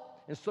result,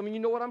 and some of you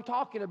know what I'm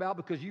talking about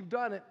because you've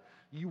done it,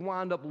 you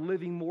wind up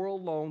living more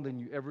alone than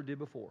you ever did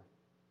before.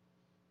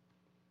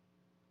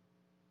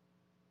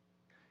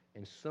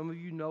 And some of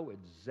you know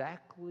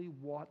exactly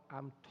what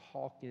I'm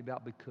talking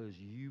about because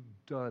you've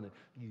done it.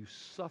 You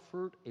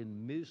suffered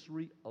in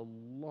misery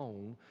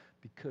alone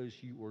because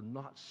you were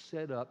not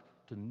set up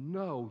to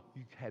know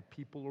you had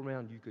people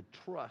around you could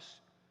trust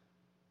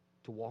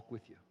to walk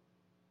with you.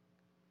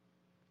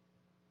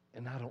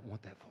 And I don't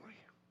want that for you.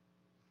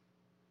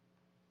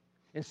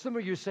 And some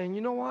of you are saying,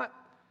 you know what?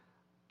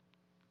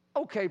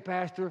 Okay,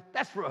 Pastor,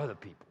 that's for other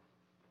people.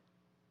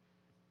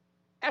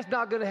 That's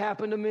not going to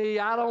happen to me.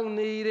 I don't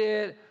need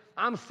it.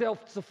 I'm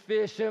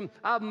self-sufficient.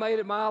 I've made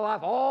it my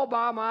life all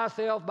by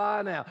myself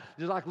by now.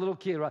 Just like a little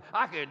kid, right?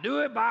 I can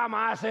do it by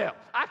myself.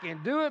 I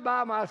can do it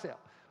by myself.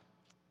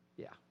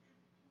 Yeah.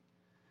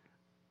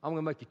 I'm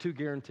going to make you 2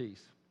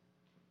 guarantees.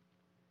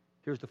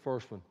 Here's the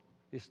first one.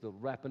 It's the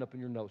wrapping up in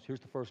your notes.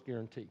 Here's the first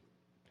guarantee.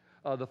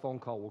 The phone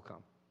call will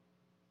come.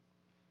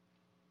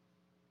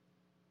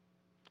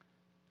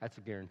 That's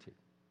a guarantee.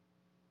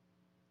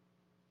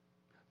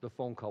 The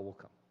phone call will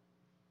come.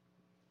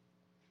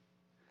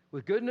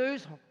 With good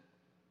news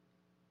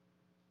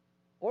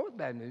or with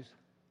bad news.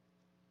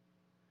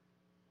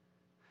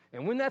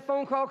 And when that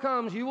phone call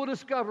comes, you will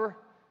discover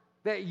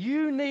that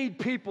you need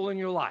people in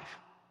your life.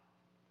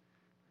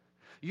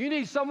 You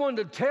need someone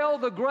to tell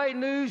the great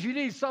news. You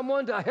need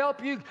someone to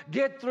help you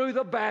get through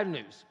the bad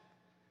news.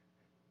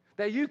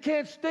 That you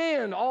can't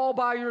stand all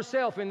by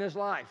yourself in this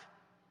life.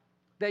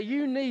 That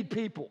you need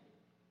people.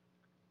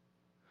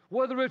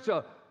 Whether it's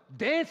a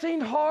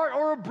dancing heart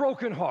or a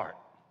broken heart.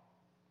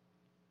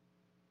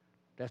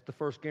 That's the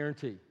first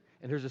guarantee.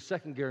 And here's a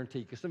second guarantee,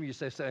 because some of you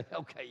say,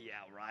 okay, yeah,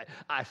 right.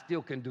 I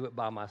still can do it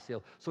by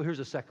myself. So here's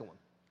the second one.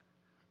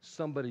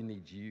 Somebody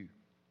needs you.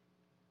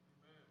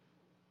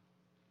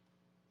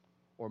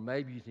 Or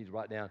maybe you just need to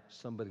write down,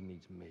 somebody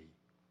needs me.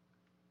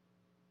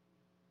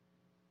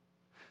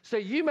 So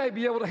you may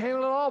be able to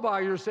handle it all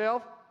by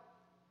yourself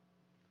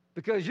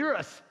because you're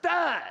a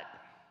stud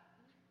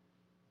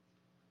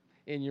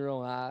in your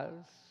own eyes.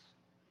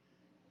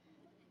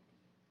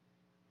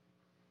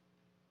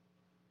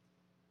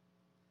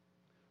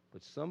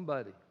 But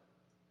somebody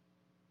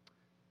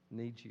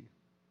needs you.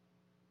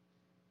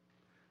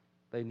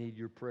 They need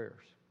your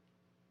prayers.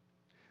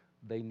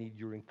 They need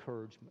your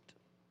encouragement.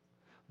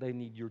 They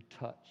need your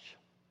touch.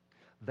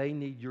 They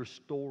need your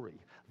story.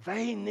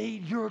 They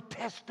need your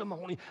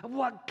testimony of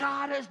what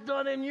God has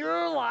done in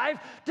your life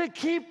to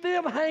keep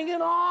them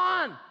hanging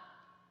on.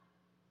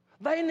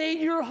 They need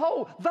your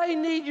hope. They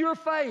need your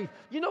faith.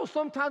 You know,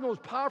 sometimes the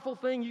most powerful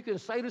thing you can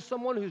say to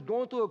someone who's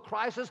going through a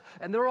crisis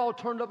and they're all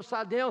turned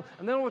upside down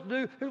and they don't know what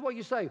to do, here's what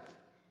you say.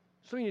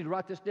 So you need to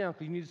write this down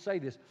because you need to say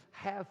this.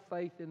 Have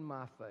faith in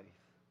my faith.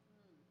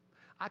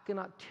 I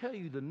cannot tell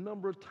you the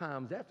number of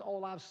times that's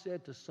all I've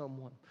said to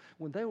someone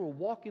when they were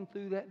walking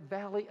through that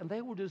valley and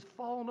they were just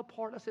falling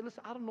apart. I said,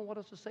 listen, I don't know what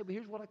else to say, but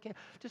here's what I can.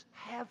 Just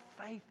have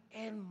faith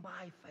in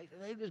my faith.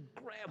 And they just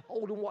grab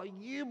hold of what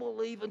you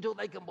believe until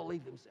they can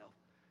believe themselves.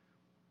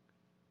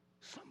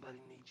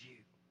 Somebody needs you.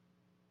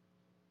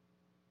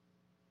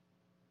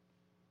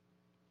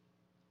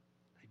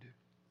 They do.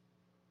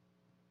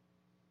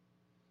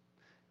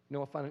 You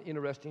know, I find it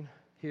interesting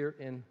here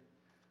in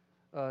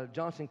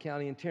Johnson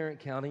County and Tarrant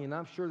County, and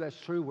I'm sure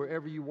that's true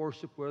wherever you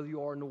worship, wherever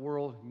you are in the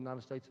world,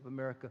 United States of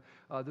America.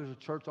 There's a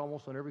church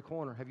almost on every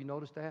corner. Have you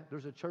noticed that?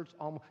 There's a church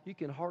almost, you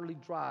can hardly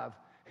drive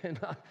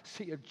and not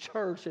see a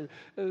church, and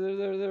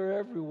they're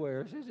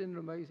everywhere. Isn't it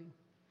amazing?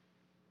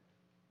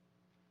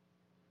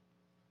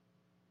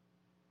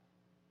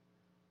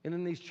 And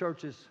in these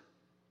churches,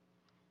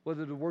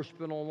 whether they're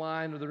worshiping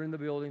online or they're in the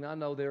building, I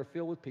know they're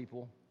filled with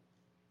people.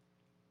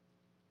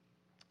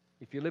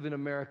 If you live in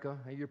America,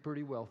 hey, you're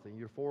pretty wealthy.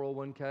 Your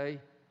 401k,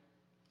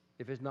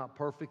 if it's not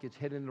perfect, it's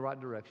heading in the right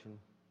direction.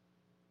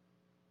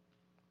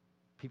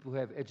 People who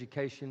have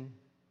education,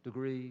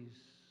 degrees,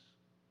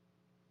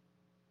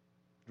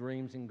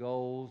 dreams and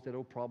goals that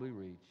they'll probably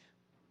reach.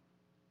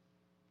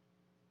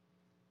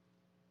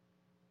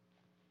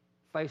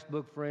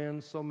 Facebook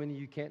friends, so many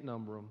you can't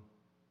number them.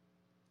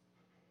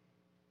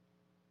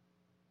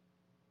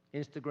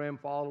 Instagram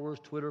followers,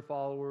 Twitter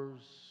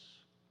followers,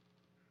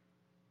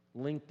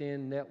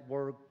 LinkedIn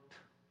networked.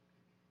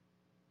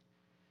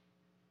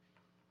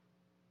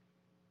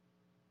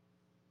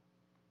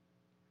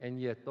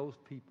 And yet those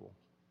people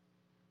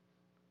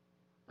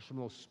are some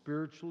of the most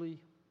spiritually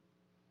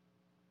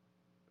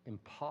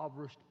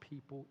impoverished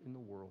people in the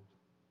world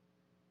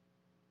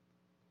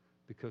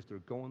because they're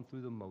going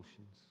through the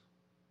motions.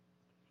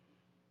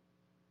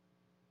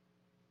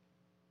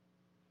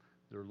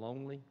 They're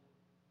lonely.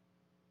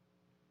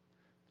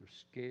 They're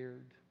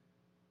scared.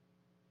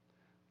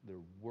 They're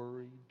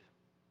worried.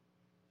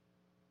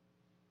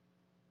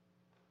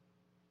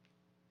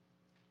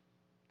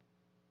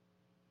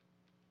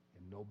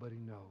 And nobody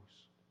knows.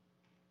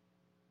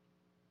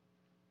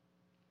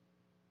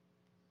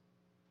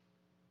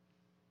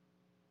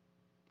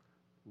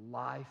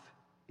 Life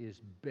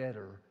is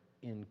better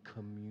in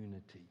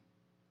community.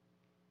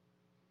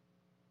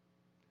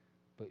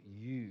 But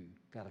you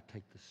got to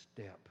take the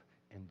step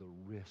and the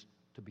risk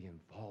to be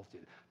involved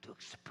in it, to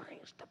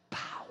experience the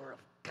power of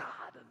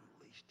God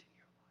unleashed in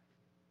your life.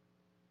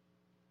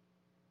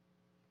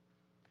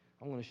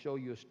 I'm going to show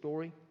you a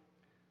story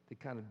that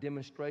kind of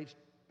demonstrates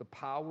the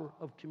power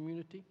of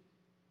community,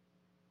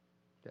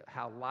 that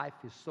how life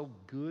is so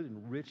good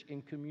and rich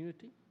in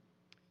community.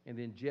 And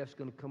then Jeff's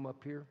going to come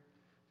up here,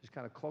 just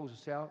kind of close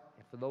us out.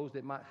 And for those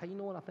that might, hey, you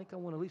know what, I think I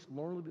want to at least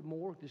learn a little bit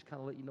more, just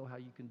kind of let you know how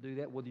you can do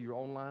that, whether you're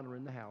online or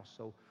in the house.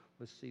 So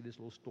let's see this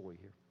little story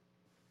here.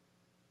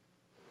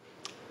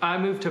 I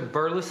moved to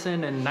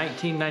Burleson in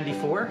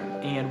 1994,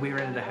 and we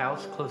rented a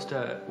house close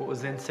to what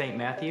was then St.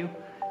 Matthew.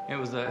 It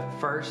was the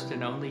first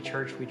and only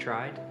church we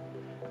tried.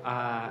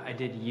 I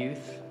did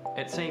youth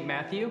at St.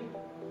 Matthew.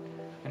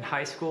 In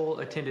high school,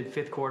 attended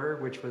fifth quarter,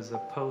 which was a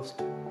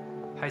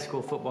post-high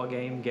school football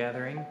game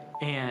gathering.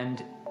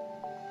 And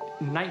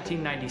in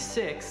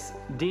 1996,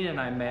 Dina and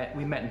I met.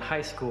 We met in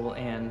high school,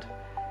 and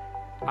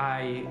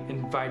I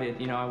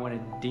invited, I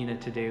wanted Dina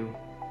to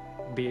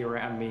be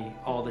around me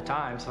all the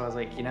time. So I was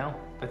like,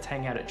 let's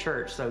hang out at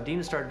church. So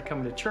Dina started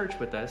coming to church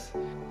with us.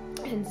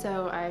 And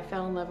so I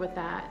fell in love with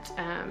that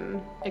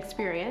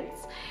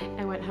experience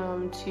and went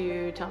home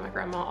to tell my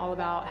grandma all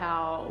about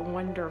how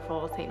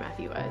wonderful St.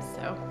 Matthew was.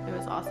 So it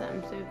was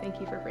awesome. So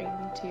thank you for bringing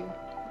me to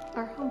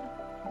our home.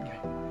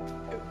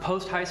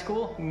 Post high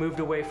school, moved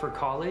away for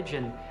college,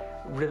 and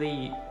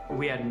really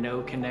we had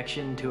no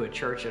connection to a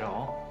church at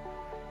all.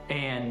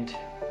 And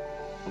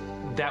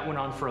that went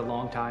on for a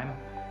long time.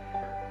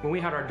 When we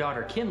had our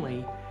daughter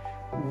Kinley,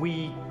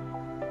 we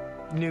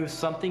knew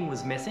something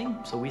was missing,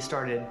 so we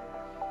started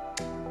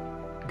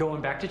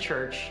going back to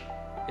church.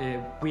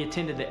 We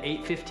attended the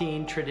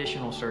 8:15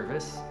 traditional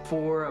service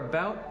for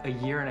about a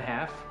year and a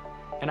half,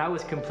 and I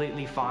was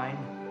completely fine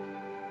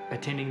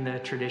attending the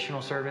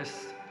traditional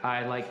service.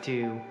 I like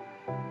to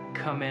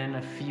come in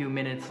a few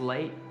minutes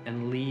late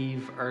and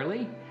leave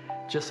early,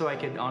 just so I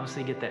could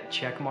honestly get that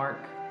check mark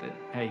that,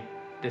 hey,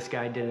 this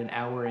guy did an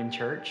hour in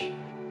church.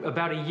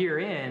 About a year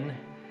in,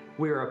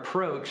 we were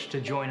approached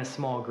to join a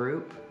small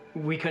group.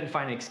 We couldn't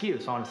find an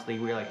excuse, honestly.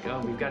 We were like, oh,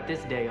 we've got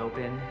this day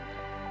open.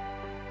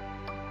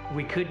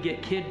 We could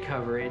get kid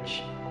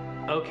coverage.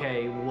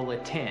 Okay, we'll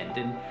attend.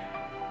 And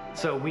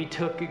so we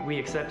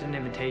accepted an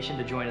invitation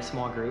to join a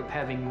small group,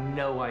 having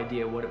no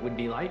idea what it would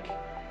be like.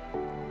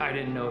 I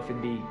didn't know if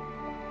it'd be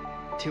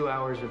 2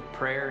 hours of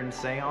prayer and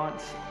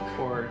seance,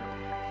 or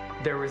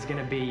there was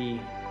gonna be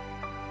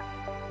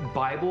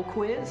Bible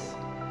quiz.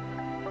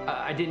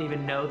 I didn't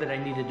even know that I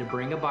needed to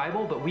bring a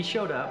Bible, but we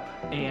showed up,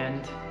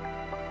 and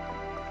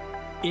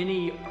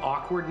any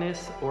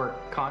awkwardness or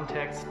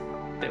context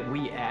that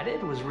we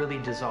added was really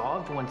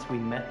dissolved once we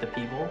met the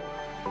people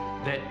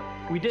that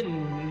we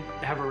didn't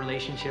have a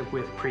relationship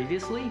with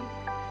previously,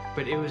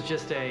 but it was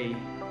just a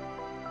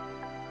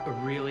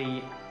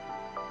really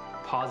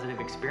positive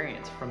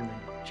experience from the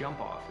jump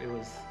off.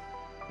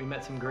 We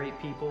met some great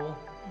people,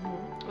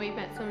 We've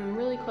met some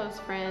really close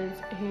friends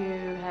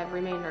who have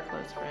remained our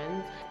close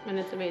friends, and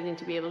it's amazing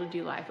to be able to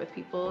do life with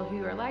people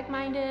who are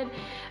like-minded,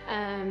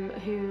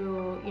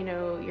 who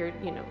your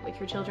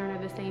children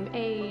are the same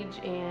age,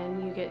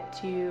 and you get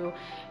to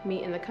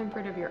meet in the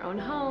comfort of your own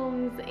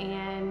homes,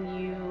 and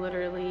you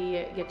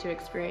literally get to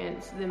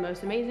experience the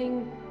most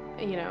amazing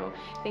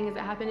things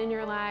that happen in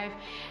your life,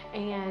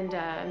 and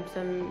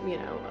some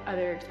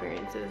other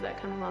experiences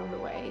that come along the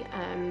way.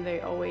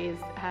 They always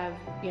have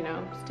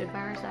stood by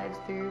our sides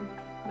through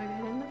the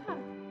good and the bad.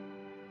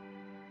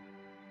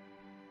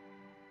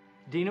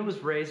 Dina was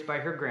raised by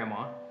her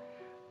grandma.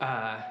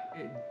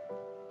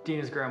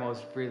 Dina's grandma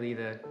was really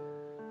the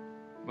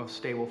most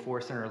stable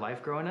force in her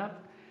life growing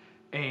up,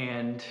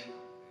 and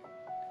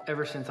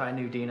ever since I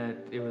knew Dina,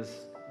 it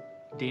was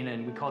Dina,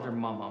 and we called her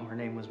Mum. Her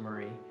name was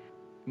Marie.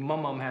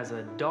 Mum has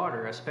a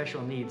daughter, a special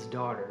needs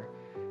daughter,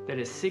 that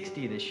is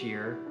 60 this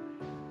year.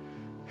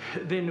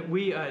 Then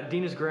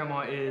Dina's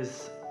grandma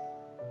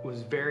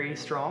was very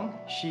strong.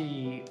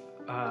 She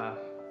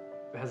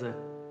has a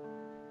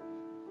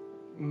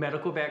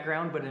medical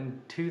background, but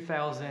in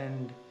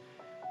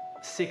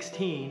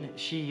 2016,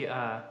 she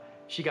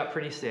got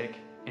pretty sick,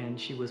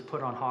 and she was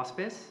put on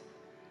hospice,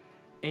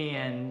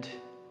 and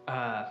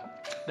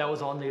that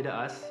was all new to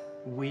us.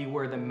 We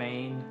were the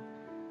main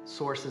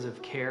sources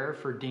of care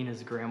for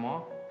Dina's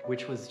grandma,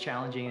 which was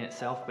challenging in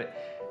itself, but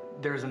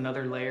there's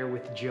another layer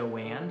with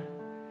Joanne.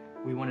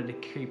 We wanted to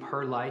keep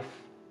her life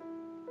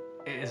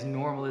as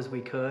normal as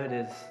we could,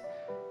 as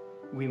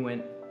we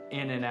went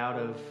in and out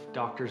of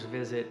doctor's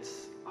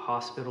visits,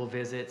 hospital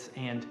visits,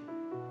 and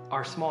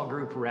our small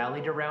group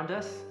rallied around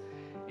us.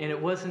 And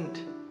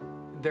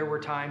there were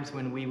times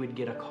when we would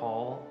get a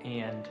call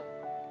and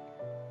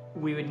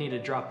we would need to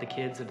drop the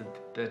kids at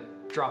the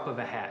drop of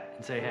a hat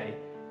and say, hey,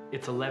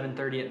 it's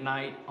 11:30 at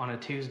night on a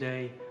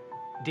Tuesday.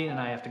 Dina and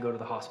I have to go to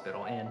the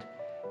hospital. And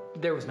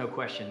there was no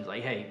questions.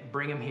 Like, hey,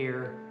 bring him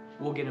here.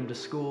 We'll get him to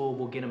school.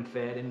 We'll get him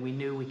fed. And we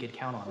knew we could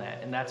count on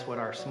that. And that's what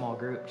our small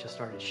group just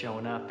started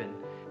showing up. And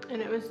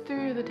it was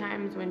through the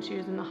times when she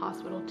was in the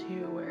hospital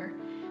too, where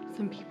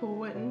some people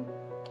wouldn't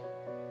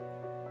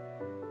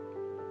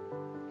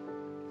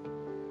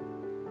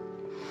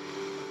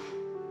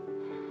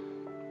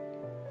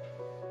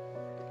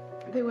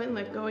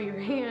let go of your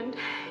hand,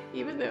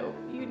 even though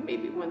you'd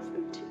maybe want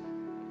them to.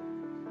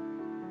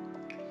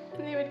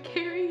 And they would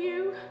carry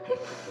you.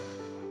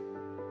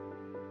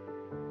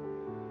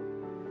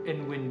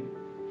 And when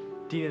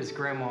Dina's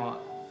grandma,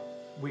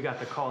 we got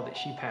the call that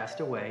she passed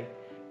away,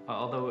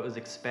 although it was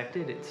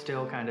expected, it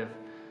still kind of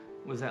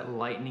was that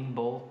lightning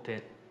bolt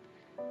that,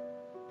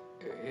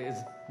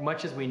 as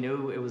much as we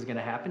knew it was going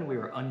to happen, we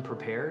were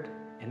unprepared,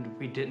 and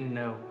we didn't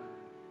know.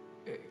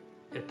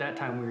 At that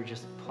time, we were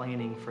just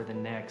planning for the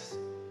next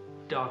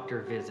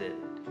doctor visit,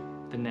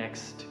 the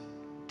next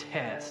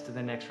test,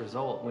 the next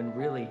result, when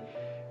really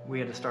we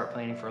had to start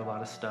planning for a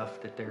lot of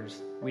stuff that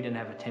we didn't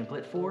have a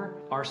template for.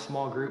 Our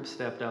small group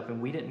stepped up, and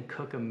we didn't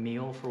cook a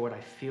meal for what I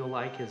feel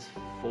like is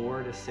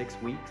 4 to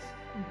 6 weeks.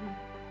 Mm-hmm.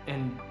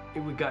 And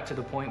we got to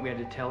the point we had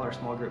to tell our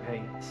small group,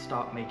 hey,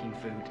 stop making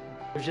food.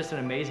 It was just an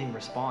amazing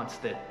response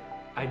that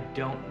I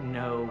don't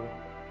know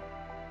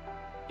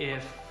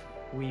if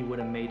we would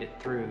have made it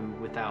through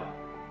without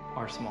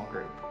our small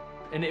group.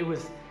 And it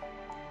was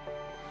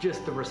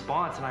just the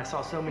response, and I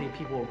saw so many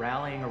people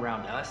rallying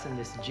around us and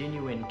this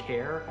genuine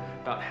care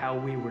about how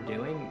we were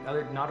doing,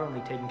 not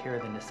only taking care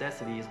of the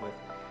necessities with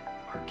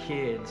our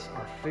kids,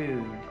 our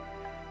food,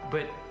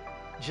 but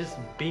just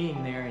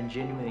being there and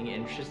genuinely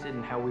interested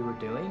in how we were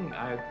doing.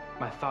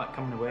 My thought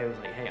coming away was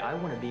like, hey, I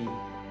want to be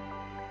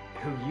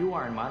who you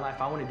are in my life.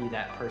 I want to be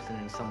that person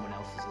in someone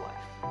else's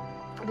life.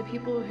 The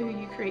people who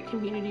you create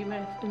community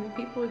with and the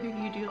people who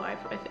you do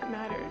life with, it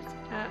matters.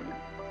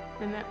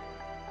 And that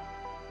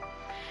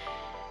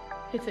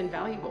it's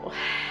invaluable.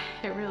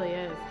 It really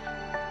is.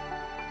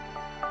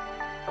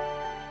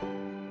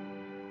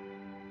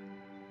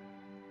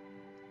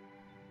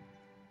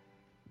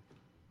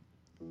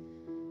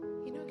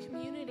 You know,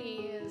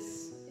 community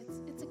it's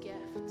a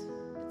gift.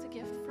 It's a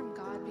gift from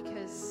God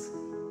because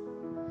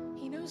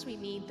He knows we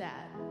need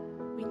that.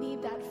 We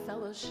need that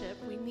fellowship.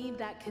 We need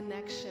that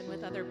connection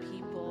with other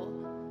people.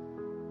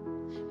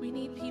 We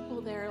need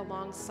people there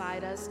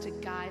alongside us to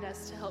guide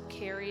us, to help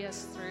carry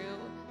us through.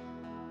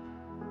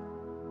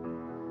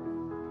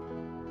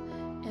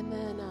 And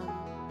then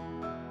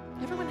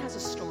everyone has a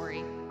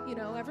story, you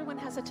know, everyone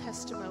has a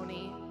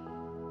testimony.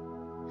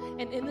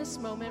 And in this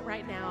moment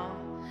right now,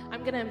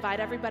 I'm going to invite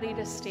everybody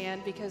to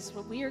stand, because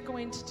what we are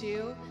going to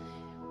do,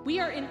 we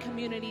are in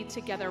community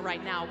together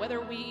right now, whether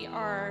we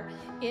are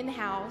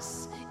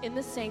in-house, in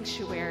the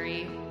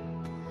sanctuary,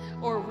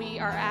 or we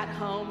are at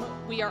home.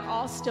 We are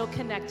all still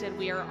connected.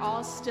 We are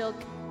all still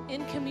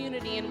in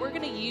community, and we're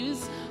going to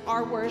use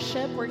our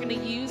worship, we're going to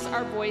use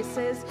our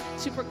voices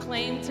to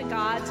proclaim to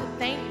God, to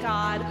thank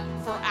God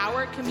for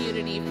our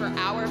community, for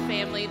our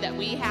family that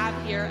we have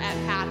here at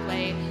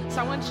Pathway.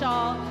 So I want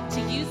y'all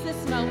to use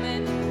this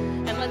moment,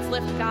 and let's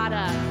lift God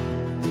up.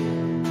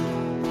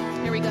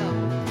 Here we go.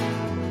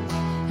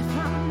 If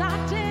I'm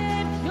not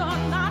dead, you're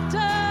not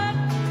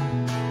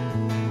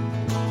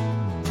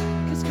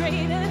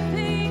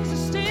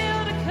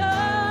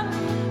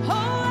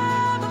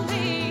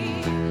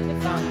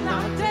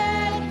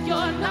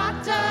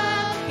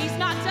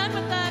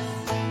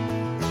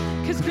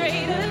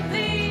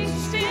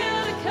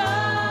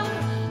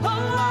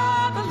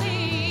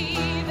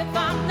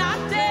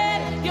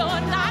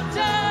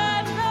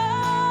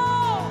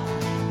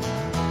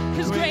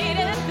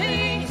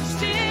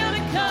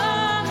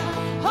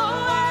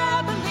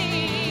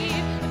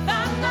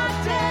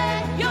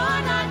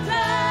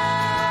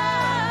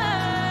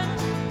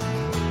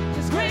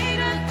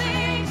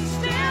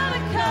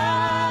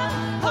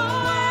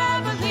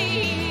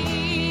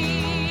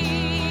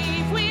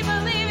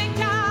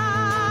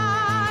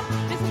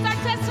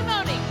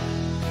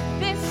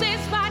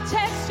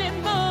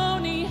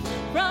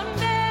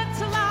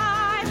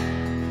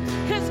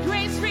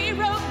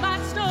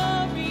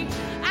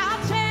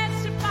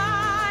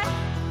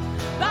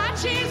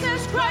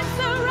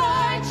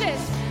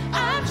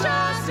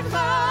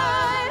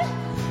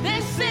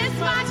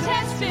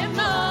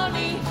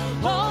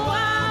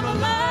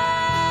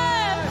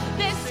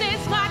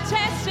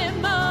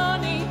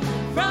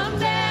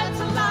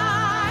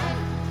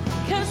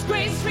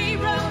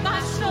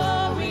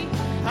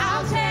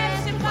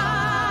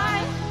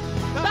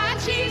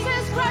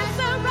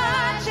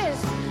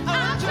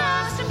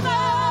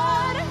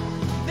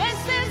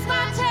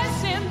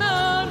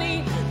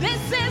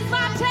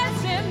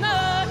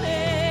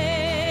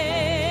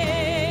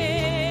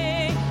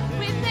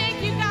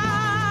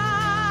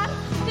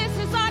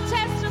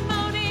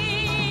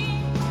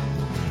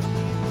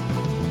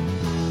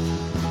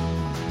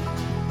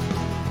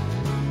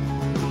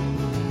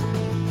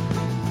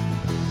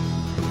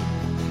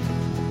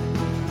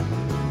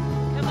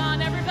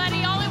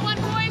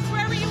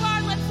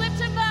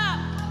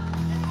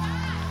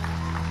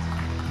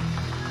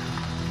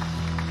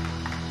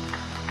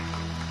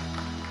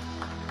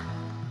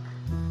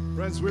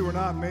Friends, we were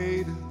not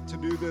made to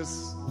do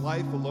this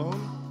life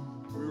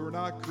alone. We were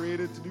not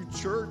created to do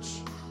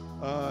church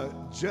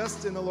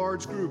just in a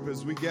large group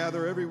as we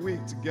gather every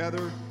week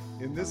together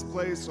in this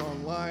place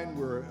online.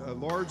 We're a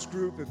large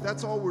group. If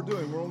that's all we're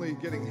doing, we're only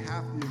getting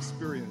half the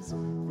experience.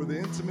 For the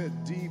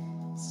intimate, deep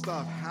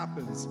stuff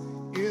happens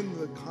in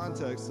the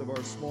context of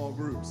our small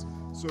groups.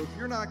 So if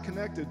you're not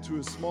connected to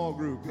a small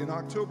group, in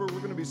October we're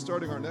going to be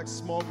starting our next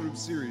small group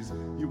series.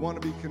 You want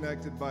to be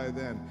connected by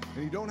then.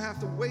 And you don't have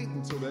to wait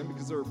until then,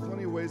 because there are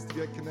plenty of ways to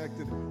get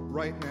connected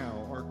right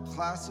now. Our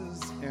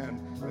classes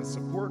and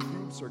support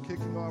groups are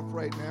kicking off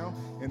right now.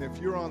 And if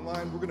you're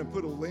online, we're going to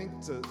put a link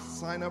to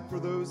sign up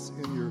for those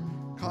in your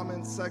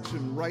comments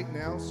section right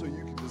now, so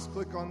you can just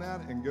click on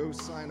that and go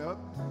sign up.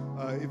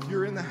 If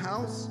you're in the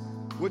house,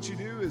 what you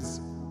do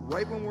is,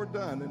 right when we're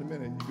done in a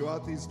minute, you go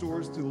out these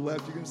doors to the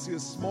left, you're going to see a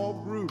small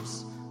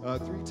groups,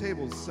 3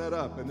 tables set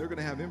up, and they're going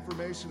to have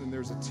information, and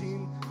there's a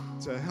team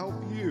to help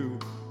you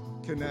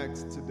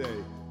connect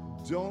today.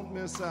 Don't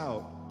miss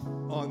out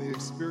on the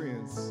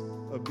experience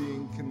of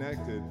being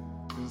connected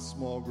in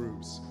small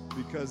groups,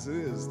 because it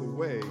is the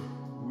way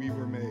we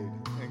were made,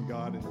 and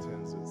God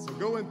intends it. So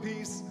go in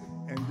peace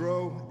and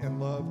grow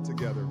and love